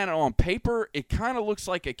 looking at it on paper, it kind of looks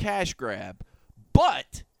like a cash grab.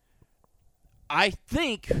 But I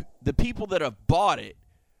think the people that have bought it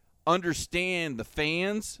understand the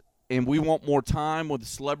fans, and we want more time with the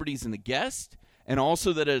celebrities and the guests. And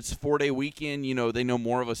also that it's a 4-day weekend, you know, they know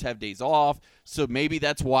more of us have days off. So maybe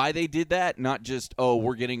that's why they did that, not just, oh,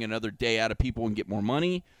 we're getting another day out of people and get more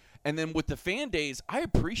money. And then with the fan days, I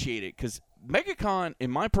appreciate it because MegaCon, in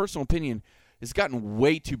my personal opinion, has gotten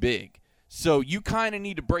way too big. So you kind of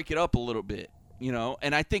need to break it up a little bit, you know.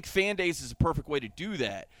 And I think fan days is a perfect way to do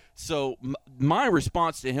that. So my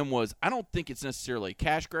response to him was, I don't think it's necessarily a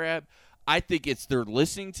cash grab. I think it's they're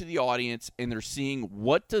listening to the audience and they're seeing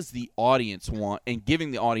what does the audience want and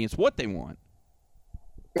giving the audience what they want.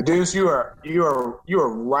 Deuce, you are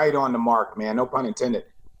right on the mark, man. No pun intended.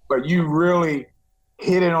 But you really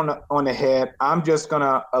hit it on the head. I'm just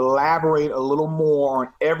gonna elaborate a little more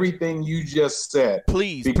on everything you just said.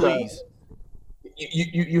 Please.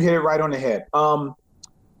 You hit it right on the head.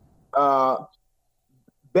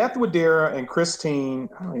 Beth Wadera and Christine,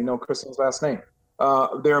 I don't even know Christine's last name.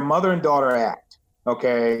 They're a mother and daughter act.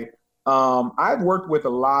 Okay. I've worked with a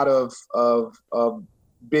lot of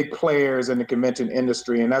big players in the convention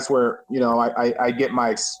industry, and that's where, you know, I get my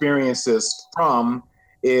experiences from,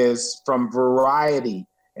 is from variety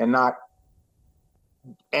and not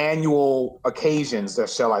annual occasions,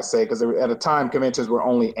 shall I say, because at a time conventions were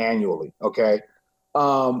only annually. Okay.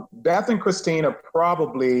 Beth and Christine are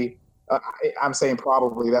probably, I'm saying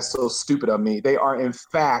probably, that's so stupid of me. They are in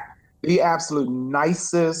fact the absolute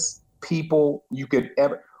nicest people you could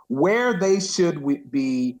ever. Where they should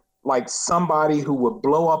be like somebody who would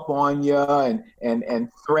blow up on you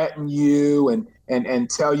and threaten you and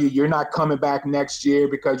tell you you're not coming back next year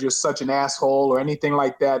because you're such an asshole or anything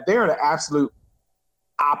like that. They're the absolute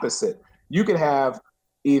opposite. You could have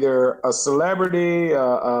either a celebrity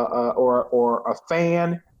or a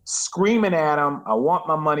fan screaming at them, I want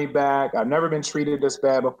my money back. I've never been treated this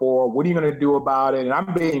bad before. What are you going to do about it? And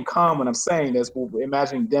I'm being calm when I'm saying this.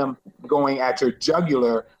 Imagining them going at your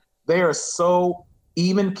jugular. They are so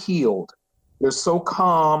even-keeled. They're so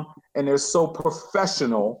calm and they're so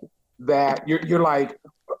professional that you're like,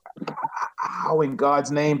 how in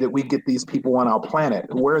God's name did we get these people on our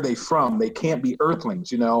planet? Where are they from? They can't be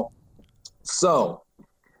earthlings, you know? So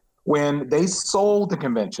when they sold the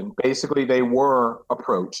convention, basically they were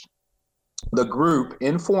approached. The group,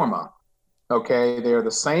 Informa, okay, they're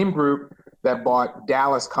the same group that bought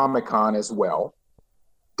Dallas Comic-Con as well.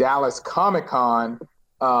 Dallas Comic-Con,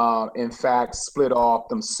 in fact, split off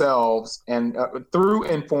themselves and through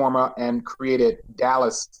Informa and created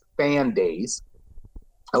Dallas Fan Days.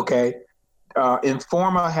 Okay,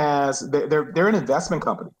 Informa has they're an investment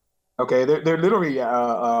company. Okay, they're literally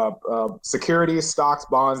securities, stocks,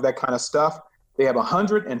 bonds, that kind of stuff. They have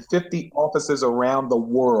 150 offices around the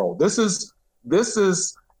world. This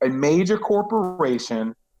is a major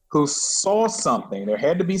corporation who saw something. There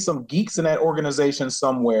had to be some geeks in that organization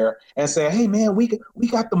somewhere and say, "Hey, man, we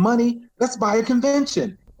got the money. Let's buy a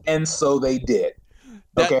convention." And so they did.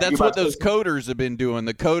 That's what those coders have been doing.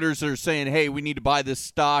 The coders are saying, hey, we need to buy this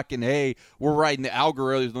stock, and hey, we're writing the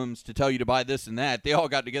algorithms to tell you to buy this and that. They all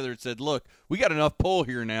got together and said, look, we got enough pull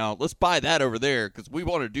here now. Let's buy that over there because we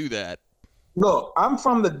want to do that. Look, I'm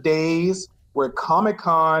from the days where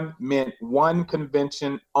Comic-Con meant one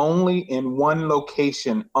convention only in one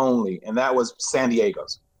location only, and that was San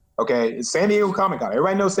Diego's. Okay, it's San Diego Comic-Con.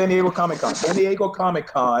 Everybody knows San Diego Comic-Con. San Diego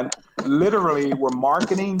Comic-Con literally were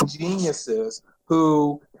marketing geniuses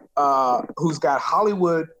who's got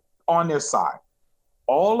Hollywood on their side.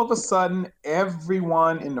 All of a sudden,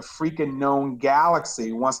 everyone in the freaking known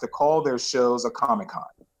galaxy wants to call their shows a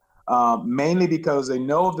Comic-Con, mainly because they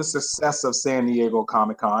know of the success of San Diego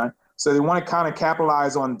Comic-Con, so they want to kind of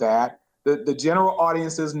capitalize on that. The general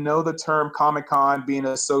audiences know the term Comic-Con being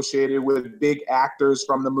associated with big actors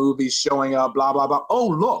from the movies showing up, blah, blah, blah. Oh,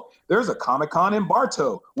 look, there's a Comic-Con in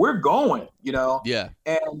Bartow. We're going, you know? Yeah.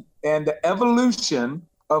 And the evolution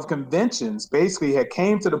of conventions basically had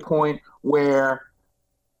came to the point where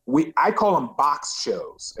I call them box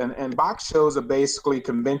shows. And box shows are basically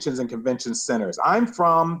conventions and convention centers. I'm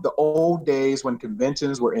from the old days when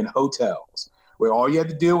conventions were in hotels, where all you had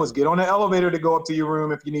to do was get on an elevator to go up to your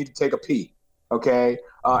room if you need to take a pee, okay?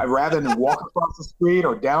 Rather than walk across the street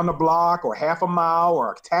or down the block or half a mile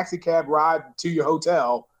or a taxi cab ride to your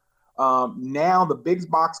hotel. Now the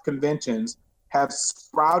big box conventions have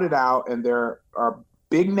sprouted out, and there are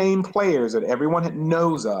big name players that everyone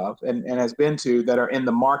knows of and has been to that are in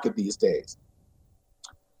the market these days.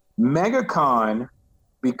 MegaCon,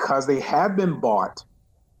 because they have been bought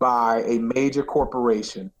by a major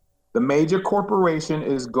corporation, the major corporation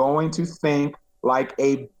is going to think like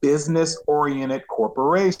a business-oriented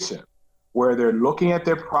corporation, where they're looking at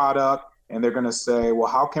their product and they're going to say, well,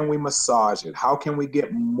 how can we massage it? How can we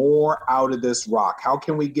get more out of this rock? How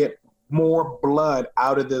can we get more blood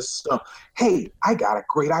out of this stuff? Hey, I got a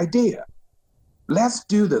great idea. Let's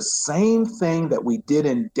do the same thing that we did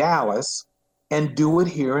in Dallas and do it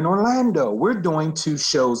here in Orlando. We're doing 2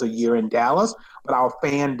 shows a year in Dallas, but our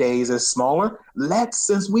fan days is smaller.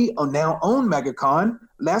 Since we now own MegaCon,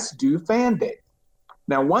 let's do fan day.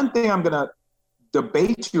 Now, one thing I'm going to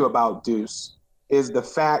debate you about, Deuce, is the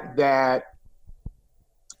fact that,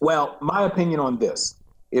 well, my opinion on this,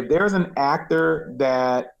 if there's an actor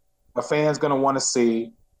that a fan's going to want to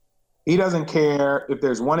see, he doesn't care if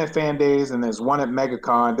there's one at Fan Days and there's one at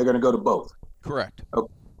MegaCon, they're going to go to both. Correct.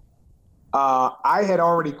 Okay. I had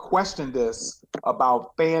already questioned this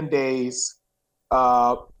about Fan Days.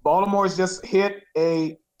 Baltimore's just hit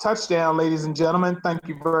a touchdown, ladies and gentlemen. Thank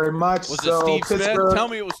you very much. Was it Steve Smith? Tell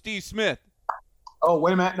me it was Steve Smith. Oh,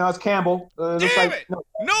 wait a minute. No, it's Campbell. Damn it!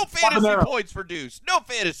 No fantasy points for Deuce. No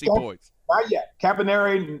fantasy points. Not yet.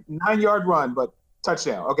 Caponeri, 9-yard run, but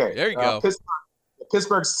touchdown. Okay. There you go.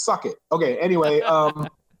 Pittsburgh suck it. Okay, anyway.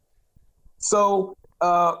 So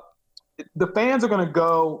the fans are going to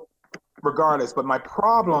go regardless, but my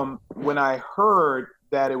problem when I heard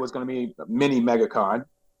that it was going to be a mini MegaCon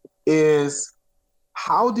is,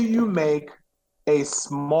 how do you make a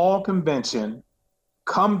small convention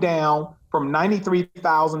come down from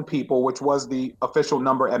 93,000 people, which was the official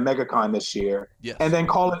number at MegaCon this year, yes, and then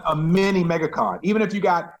call it a mini MegaCon? Even if you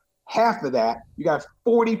got half of that, you got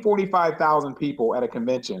 45,000 people at a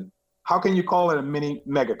convention. How can you call it a mini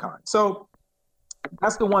MegaCon? So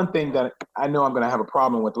that's the one thing that I know I'm going to have a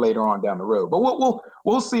problem with later on down the road. But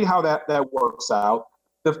we'll see how that works out.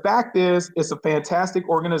 The fact is, it's a fantastic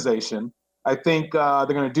organization. I think they're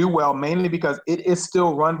going to do well, mainly because it is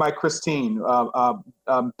still run by Christine.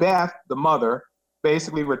 Beth, the mother,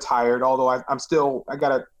 basically retired, although I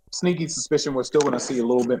got a sneaky suspicion we're still going to see a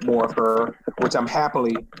little bit more of her, which I'm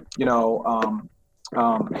happily,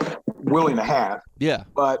 willing to have. Yeah.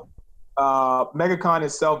 But MegaCon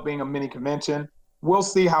itself being a mini convention, we'll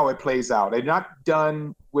see how it plays out. They're not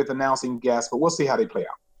done with announcing guests, but we'll see how they play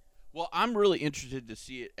out. Well, I'm really interested to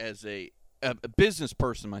see it as a business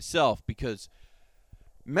person myself, because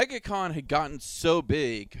MegaCon had gotten so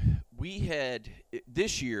big.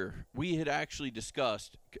 This year we had actually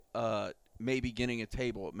discussed maybe getting a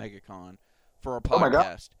table at MegaCon for our podcast. Oh my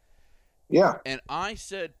God. Yeah. And I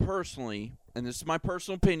said personally, and this is my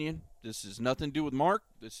personal opinion, this has nothing to do with Mark,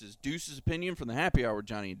 this is Deuce's opinion from the Happy Hour,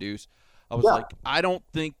 Johnny and Deuce. I was like, I don't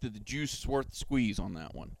think that the juice is worth the squeeze on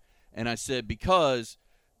that one. And I said, because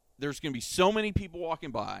there's going to be so many people walking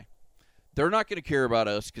by, they're not going to care about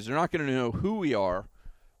us because they're not going to know who we are.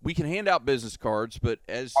 We can hand out business cards, but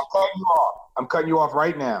as I'm cutting you off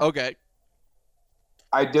right now. Okay.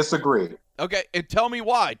 I disagree. Okay, and tell me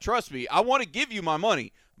why. Trust me, I want to give you my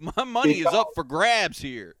money. My money is up for grabs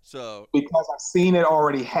here. So because I've seen it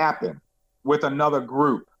already happen with another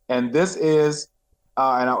group, and this is,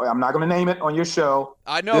 and I'm not going to name it on your show.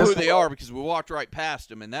 I know who they are because we walked right past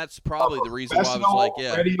them, and that's probably the reason why I was like,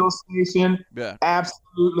 yeah. Radio station, yeah,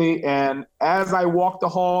 absolutely. And as I walked the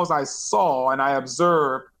halls, I saw and I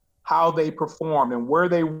observed how they performed and where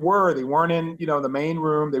they were. They weren't in, the main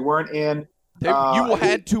room. They weren't in. You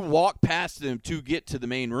had to walk past them to get to the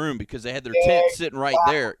main room because they had their tent sitting right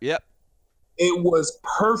there. Yep. It was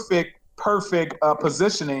perfect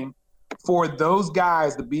positioning for those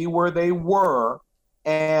guys to be where they were.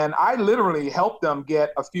 And I literally helped them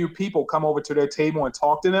get a few people come over to their table and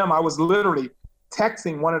talk to them. I was literally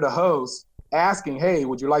texting one of the hosts asking, hey,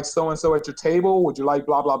 would you like so-and-so at your table? Would you like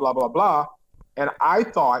blah, blah, blah, blah, blah? And I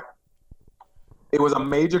thought it was a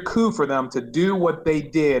major coup for them to do what they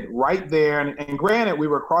did right there. And granted, we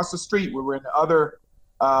were across the street. We were in the other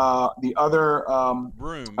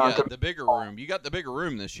room, the bigger room. You got the bigger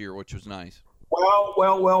room this year, which was nice.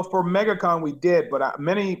 Well. For MegaCon we did, but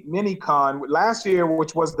mini-con last year,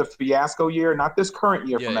 which was the fiasco year, not this current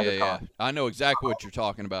year for MegaCon. Yeah. I know exactly what you're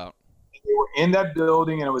talking about. They were in that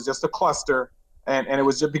building, and it was just a cluster. And it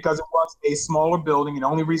was just because it was a smaller building. And the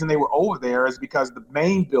only reason they were over there is because the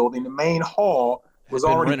main building, the main hall, was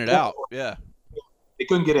already rented out. Yeah, they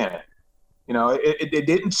couldn't get in it. It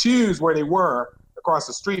didn't choose where they were across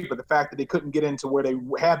the street, but the fact that they couldn't get into where they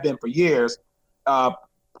have been for years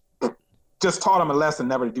just taught them a lesson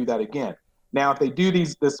never to do that again. Now, if they do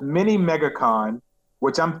this mini MegaCon,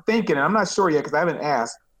 which I'm thinking, and I'm not sure yet because I haven't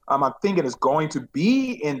asked, I'm thinking it's going to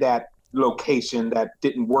be in that location that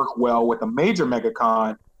didn't work well with a major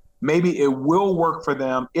MegaCon. Maybe it will work for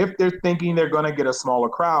them if they're thinking they're going to get a smaller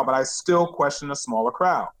crowd, but I still question a smaller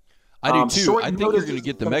crowd. I do too. I think you're going to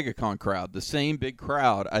get the MegaCon crowd, the same big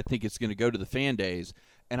crowd. I think it's going to go to the fan days,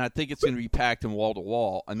 and I think it's going to be packed in wall to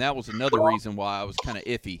wall, and that was another reason why I was kind of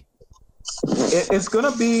iffy. It's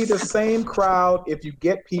going to be the same crowd if you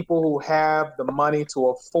get people who have the money to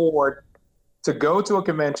afford to go to a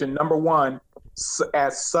convention, number one,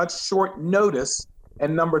 at such short notice,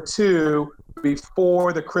 and number two,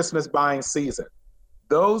 before the Christmas buying season.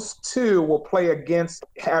 Those two will play against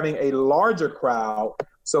having a larger crowd.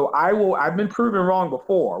 So I've been proven wrong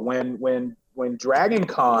before when Dragon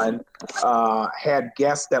Con had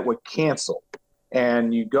guests that would cancel.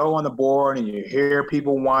 And you go on the board and you hear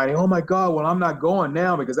people whining, oh my God, well, I'm not going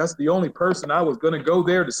now because that's the only person I was going to go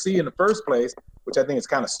there to see in the first place, which I think is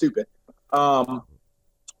kind of stupid.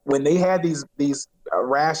 When they had these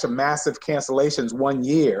rash of massive cancellations one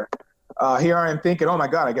year, here I am thinking, oh my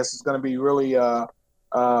God, I guess it's going to be really a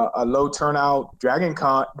low turnout Dragon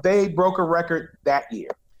Con. They broke a record that year.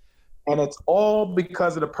 And it's all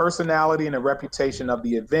because of the personality and the reputation of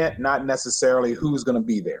the event, not necessarily who's going to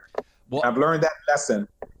be there. Well, I've learned that lesson.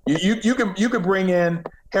 You could bring in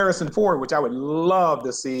Harrison Ford, which I would love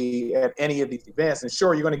to see at any of these events. And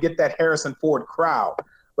sure, you're going to get that Harrison Ford crowd,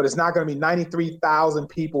 but it's not going to be 93,000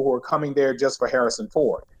 people who are coming there just for Harrison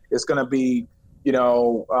Ford. It's going to be,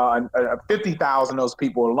 50,000 of those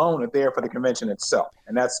people alone are there for the convention itself,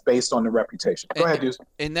 and that's based on the reputation. Go ahead, Deuce.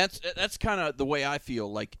 And that's kind of the way I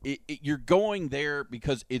feel. Like you're going there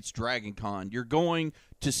because it's Dragon Con. You're going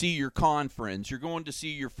to see your con friends. You're going to see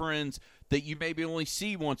your friends that you maybe only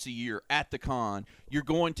see once a year at the con. You're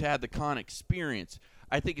going to have the con experience.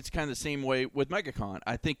 I think it's kind of the same way with MegaCon.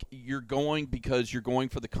 I think you're going because you're going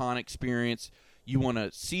for the con experience. You want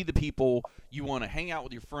to see the people. You want to hang out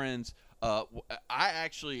with your friends.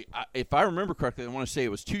 If I remember correctly, I want to say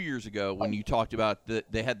it was 2 years ago when you talked about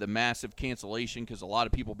they had the massive cancellation because a lot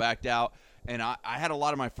of people backed out. And I had a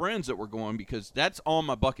lot of my friends that were going because that's on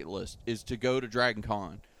my bucket list is to go to Dragon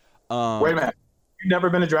Con. Wait a minute. You've never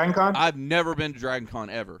been to Dragon Con? I've never been to Dragon Con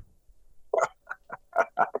ever.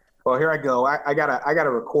 Well, here I go. I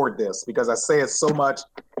gotta record this because I say it so much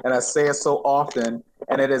and I say it so often,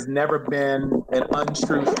 and it has never been an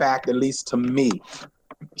untrue fact, at least to me.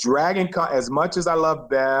 Dragon Con, as much as I love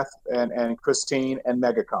Beth and Christine and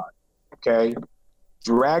MegaCon, okay,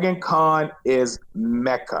 Dragon Con is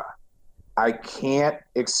Mecca. I can't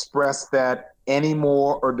express that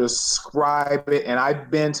anymore or describe it. And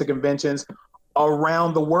I've been to conventions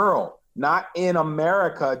around the world, not in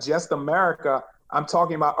America, just America. I'm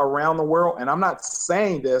talking about around the world. And I'm not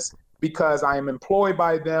saying this because I am employed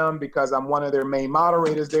by them, because I'm one of their main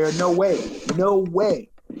moderators there. No way. No way.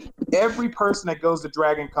 Every person that goes to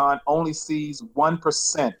Dragon Con only sees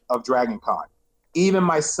 1% of Dragon Con. Even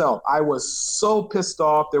myself, I was so pissed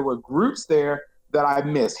off. There were groups there that I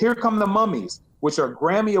missed. Here come the Mummies, which are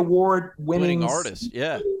Grammy Award winning artists.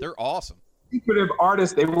 Yeah, they're awesome. Secretive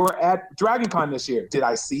artists. They were at Dragon Con this year. Did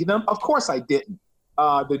I see them? Of course I didn't.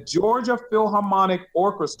 The Georgia Philharmonic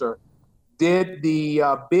Orchestra did the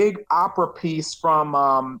big opera piece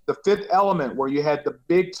from The Fifth Element, where you had the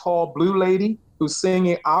big, tall blue lady who's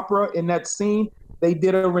singing opera in that scene. They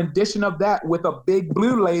did a rendition of that with a big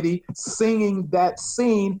blue lady singing that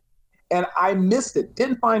scene, and I missed it.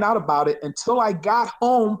 Didn't find out about it until I got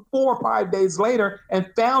home 4 or 5 days later and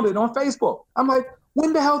found it on Facebook. I'm like,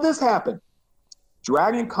 when the hell this happened?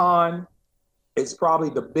 Dragon Con is probably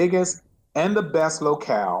the biggest and the best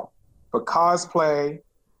locale for cosplay.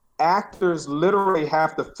 Actors literally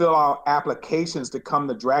have to fill out applications to come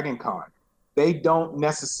to Dragon Con. They don't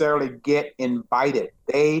necessarily get invited.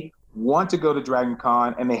 They want to go to Dragon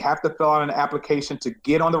Con and they have to fill out an application to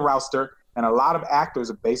get on the roster. And a lot of actors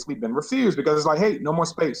have basically been refused because it's like, hey, no more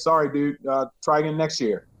space. Sorry, dude. Try again next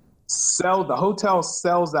year. The hotel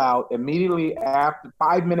sells out immediately after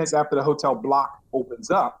 5 minutes after the hotel block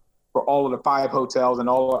opens up for all of the 5 hotels and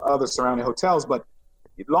all the other surrounding hotels. But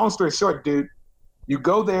long story short, dude, you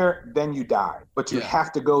go there, then you die. But you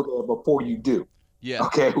have to go there before you do. Yeah.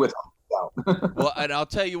 Okay. Well, and I'll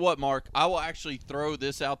tell you what, Mark, I will actually throw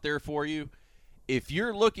this out there for you. If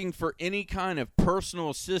you're looking for any kind of personal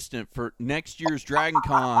assistant for next year's Dragon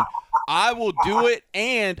Con, I will do it,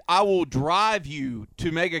 and I will drive you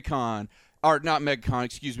to MegaCon, or not MegaCon,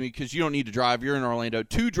 excuse me, because you don't need to drive. You're in Orlando,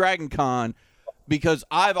 to Dragon Con, because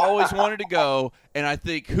I've always wanted to go, and I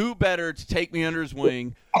think who better to take me under his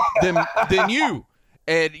wing than you?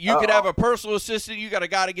 And you could have a personal assistant. You got a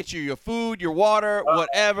guy to get you your food, your water,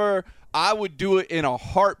 whatever. I would do it in a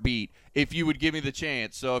heartbeat if you would give me the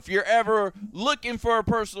chance. So if you're ever looking for a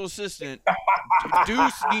personal assistant,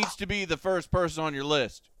 Deuce needs to be the first person on your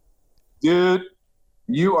list. Dude,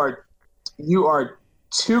 you are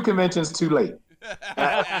 2 conventions too late.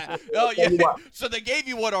 Oh yeah. So they gave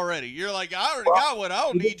you one already. You're like, I already got one. I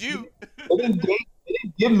don't need you. They didn't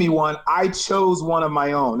give me one. I chose one of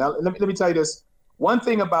my own. Now let me tell you this. One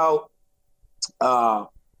thing about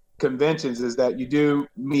conventions is that you do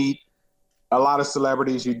meet a lot of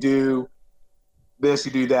celebrities. You do this,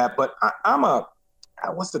 you do that. But I'm a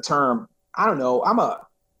what's the term? I don't know. I'm a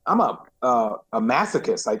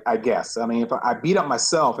masochist, I guess. I mean, if I beat up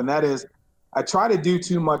myself, and that is, I try to do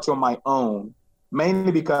too much on my own,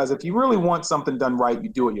 mainly because if you really want something done right, you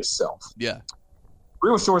do it yourself. Yeah.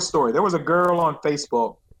 Real short story. There was a girl on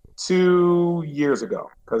Facebook 2 years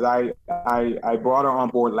ago, because I brought her on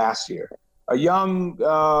board last year. A young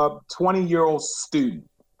 20-year-old student.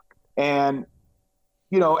 And,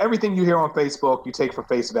 you know, everything you hear on Facebook, you take for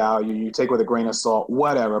face value, you take with a grain of salt,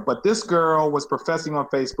 whatever. But this girl was professing on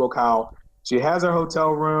Facebook how she has her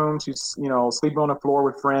hotel room, she's, you know, sleeping on the floor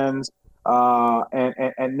with friends,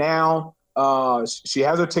 and now she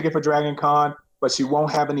has her ticket for Dragon Con, but she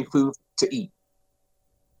won't have any food to eat.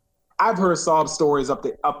 I've heard sob stories up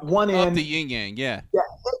one end. Up the yin yang, yeah. Yeah,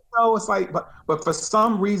 it's like, but for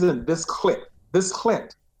some reason, this clicked.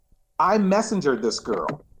 I messengered this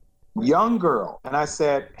girl, young girl, and I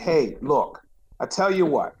said, hey, look, I tell you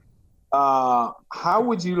what, how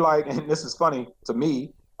would you like, and this is funny to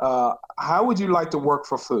me, how would you like to work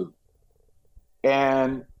for food?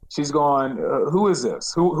 And she's going, who is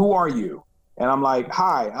this? Who are you? And I'm like,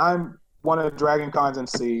 hi, I'm one of the Dragon Con's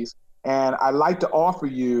MCs. and I'd like to offer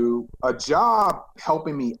you a job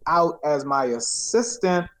helping me out as my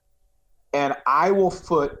assistant, and I will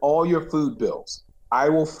foot all your food bills. I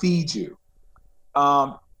will feed you.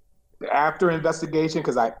 After investigation,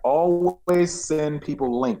 because I always send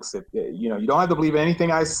people links. You don't have to believe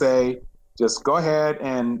anything I say. Just go ahead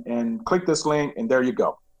and click this link, and there you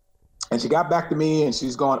go. And she got back to me, and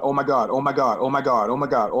she's going, oh my God, oh my God, oh my God, oh my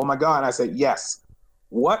God, oh my God. And I said, yes.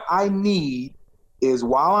 What I need is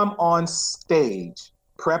while I'm on stage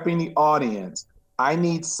prepping the audience, I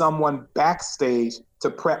need someone backstage to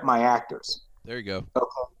prep my actors. There you go. Okay.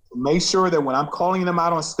 Make sure that when I'm calling them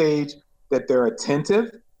out on stage, that they're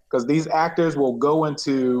attentive, because these actors will go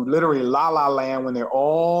into literally la la land when they're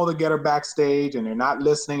all together backstage and they're not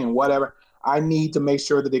listening and whatever. I need to make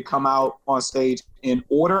sure that they come out on stage in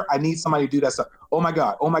order. I need somebody to do that stuff. Oh my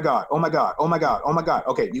God, oh my God, oh my God, oh my God, oh my God.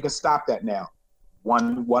 Okay, you can stop that now.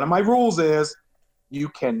 One of my rules is you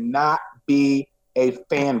cannot be a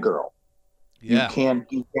fangirl. Yeah. You can't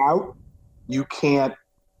geek out. You can't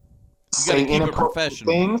say inappropriate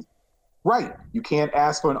things. Right. You can't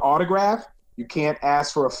ask for an autograph. You can't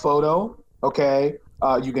ask for a photo. Okay.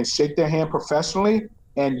 You can shake their hand professionally,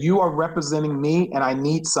 and you are representing me, and I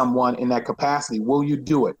need someone in that capacity. Will you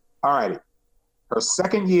do it? All righty. Her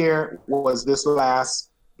second year was this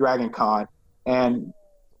last Dragon Con, and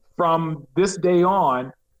from this day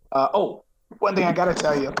on, one thing I got to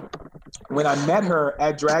tell you, when I met her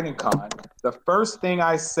at Dragon Con, the first thing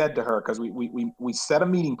I said to her, because we set a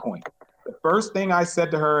meeting point, the first thing I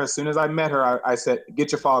said to her as soon as I met her, I said,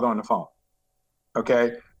 get your father on the phone.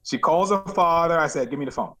 Okay? She calls her father. I said, give me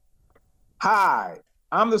the phone. Hi,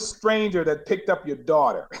 I'm the stranger that picked up your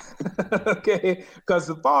daughter. Okay? Because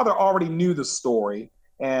the father already knew the story,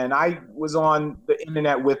 and I was on the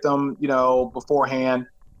internet with them, beforehand.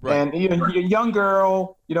 Right. And you're a young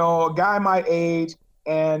girl, a guy my age,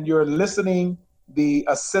 and you're listening the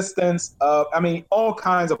assistance of, all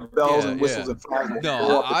kinds of bells and whistles and flags.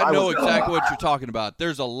 No, I know exactly what you're talking about.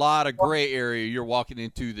 There's a lot of gray area you're walking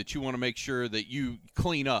into that you want to make sure that you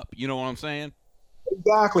clean up. You know what I'm saying?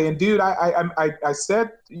 Exactly. And dude, I said,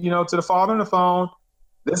 to the father on the phone,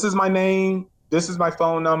 this is my name. This is my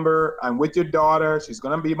phone number. I'm with your daughter. She's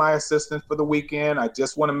going to be my assistant for the weekend. I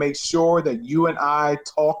just want to make sure that you and I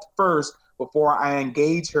talked first before I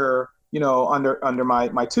engage her, under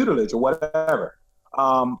my tutelage or whatever.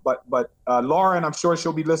 But Laura, and I'm sure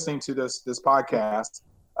she'll be listening to this podcast.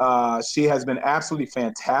 She has been absolutely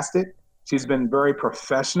fantastic. She's been very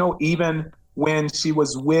professional, even when she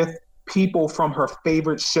was with people from her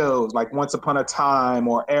favorite shows, like Once Upon a Time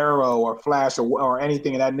or Arrow or Flash or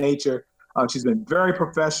anything of that nature. She's been very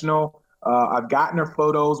professional. I've gotten her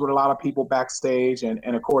photos with a lot of people backstage.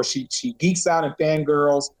 And of course, she geeks out and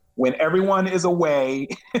fangirls when everyone is away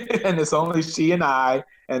and it's only she and I.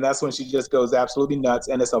 And that's when she just goes absolutely nuts.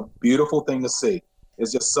 And it's a beautiful thing to see.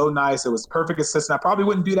 It's just so nice. It was perfect assistant. I probably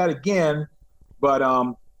wouldn't do that again. But,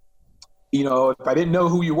 if I didn't know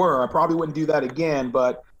who you were, I probably wouldn't do that again.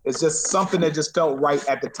 But it's just something that just felt right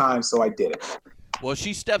at the time. So I did it. Well,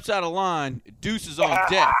 she steps out of line, Deuce is on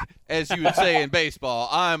deck, as you would say in baseball.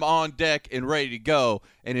 I'm on deck and ready to go.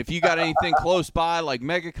 And if you got anything close by, like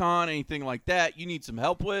MegaCon, anything like that, you need some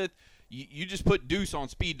help with, you just put Deuce on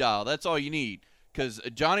speed dial. That's all you need. Because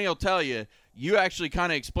Johnny will tell you, you actually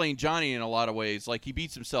kind of explain Johnny in a lot of ways. Like, he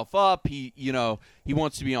beats himself up. He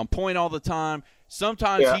wants to be on point all the time.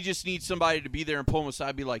 Sometimes he just needs somebody to be there and pull him aside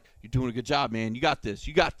and be like, you're doing a good job, man. You got this.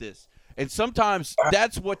 You got this. And sometimes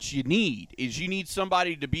that's what you need, is you need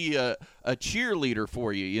somebody to be a cheerleader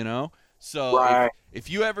for you, So right. if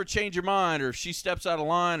you ever change your mind, or if she steps out of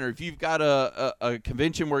line, or if you've got a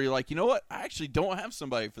convention where you're like, you know what, I actually don't have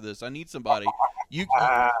somebody for this. I need somebody. You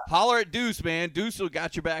holler at Deuce, man. Deuce will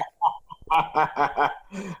got your back.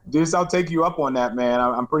 Deuce, I'll take you up on that, man.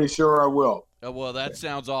 I'm pretty sure I will. Well, that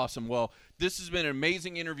sounds awesome. Well, this has been an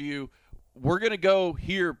amazing interview. We're going to go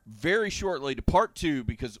here very shortly to part 2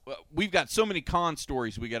 because we've got so many con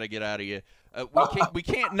stories we got to get out of you. We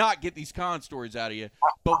can't not get these con stories out of you,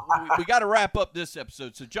 but we got to wrap up this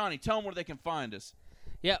episode. So, Johnny, tell them where they can find us.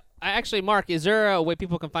 Yeah, actually, Mark, is there a way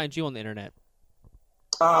people can find you on the internet?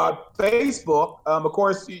 Facebook. Of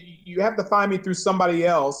course, you have to find me through somebody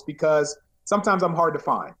else because sometimes I'm hard to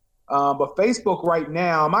find. But Facebook right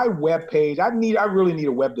now, my web page, I really need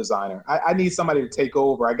a web designer. I need somebody to take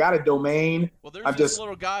over. I got a domain. Well, there's this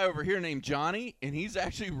little guy over here named Johnny, and he's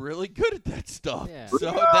actually really good at that stuff. Yeah.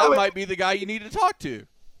 So that might be the guy you need to talk to.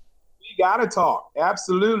 You got to talk.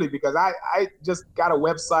 Absolutely. Because I just got a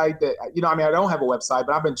website that, I don't have a website,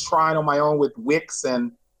 but I've been trying on my own with Wix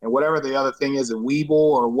and whatever the other thing is, a Weeble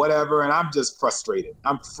or whatever, and I'm just frustrated.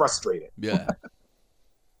 I'm frustrated. Yeah.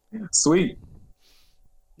 Sweet.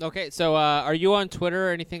 Okay, so are you on Twitter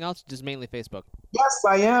or anything else? Just mainly Facebook. Yes,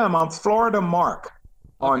 I am. I'm Florida Mark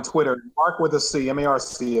on Twitter. Mark with a C,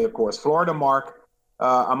 M-A-R-C, of course. Florida Mark.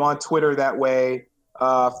 I'm on Twitter that way.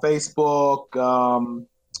 Facebook,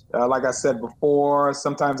 like I said before,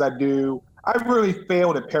 sometimes I do. I really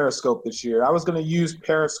failed at Periscope this year. I was going to use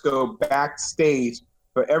Periscope backstage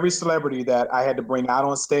for every celebrity that I had to bring out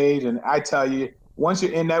on stage. And I tell you, once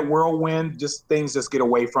you're in that whirlwind, things just get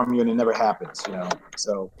away from you and it never happens,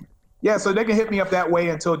 So, yeah, so they can hit me up that way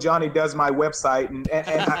until Johnny does my website. And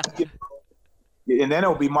then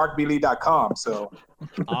it'll be markblee.com. So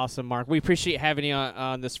Awesome, Mark. We appreciate having you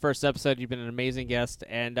on this first episode. You've been an amazing guest.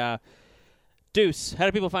 And Deuce, how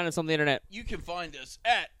do people find us on the internet? You can find us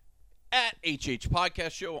at HH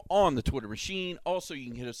Podcast Show on the Twitter machine. Also, you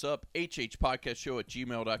can hit us up,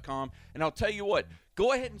 hhpodcastshow@gmail.com. And I'll tell you what,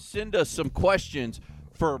 go ahead and send us some questions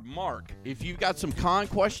for Mark. If you've got some con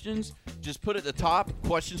questions, just put at the top,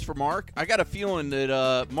 questions for Mark. I got a feeling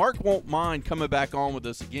that Mark won't mind coming back on with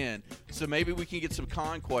us again. So maybe we can get some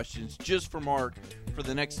con questions just for Mark for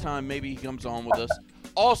the next time maybe he comes on with us.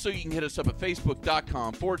 Also, you can hit us up at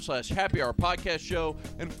facebook.com/Happy Hour Podcast Show.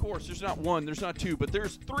 And, of course, there's not one, there's not two, but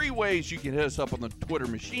there's 3 ways you can hit us up on the Twitter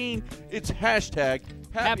machine. It's hashtag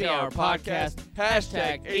Happy Hour Podcast,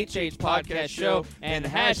 hashtag HH Podcast Show, and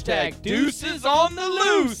hashtag Deuces on the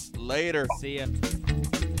Loose. Later. See ya.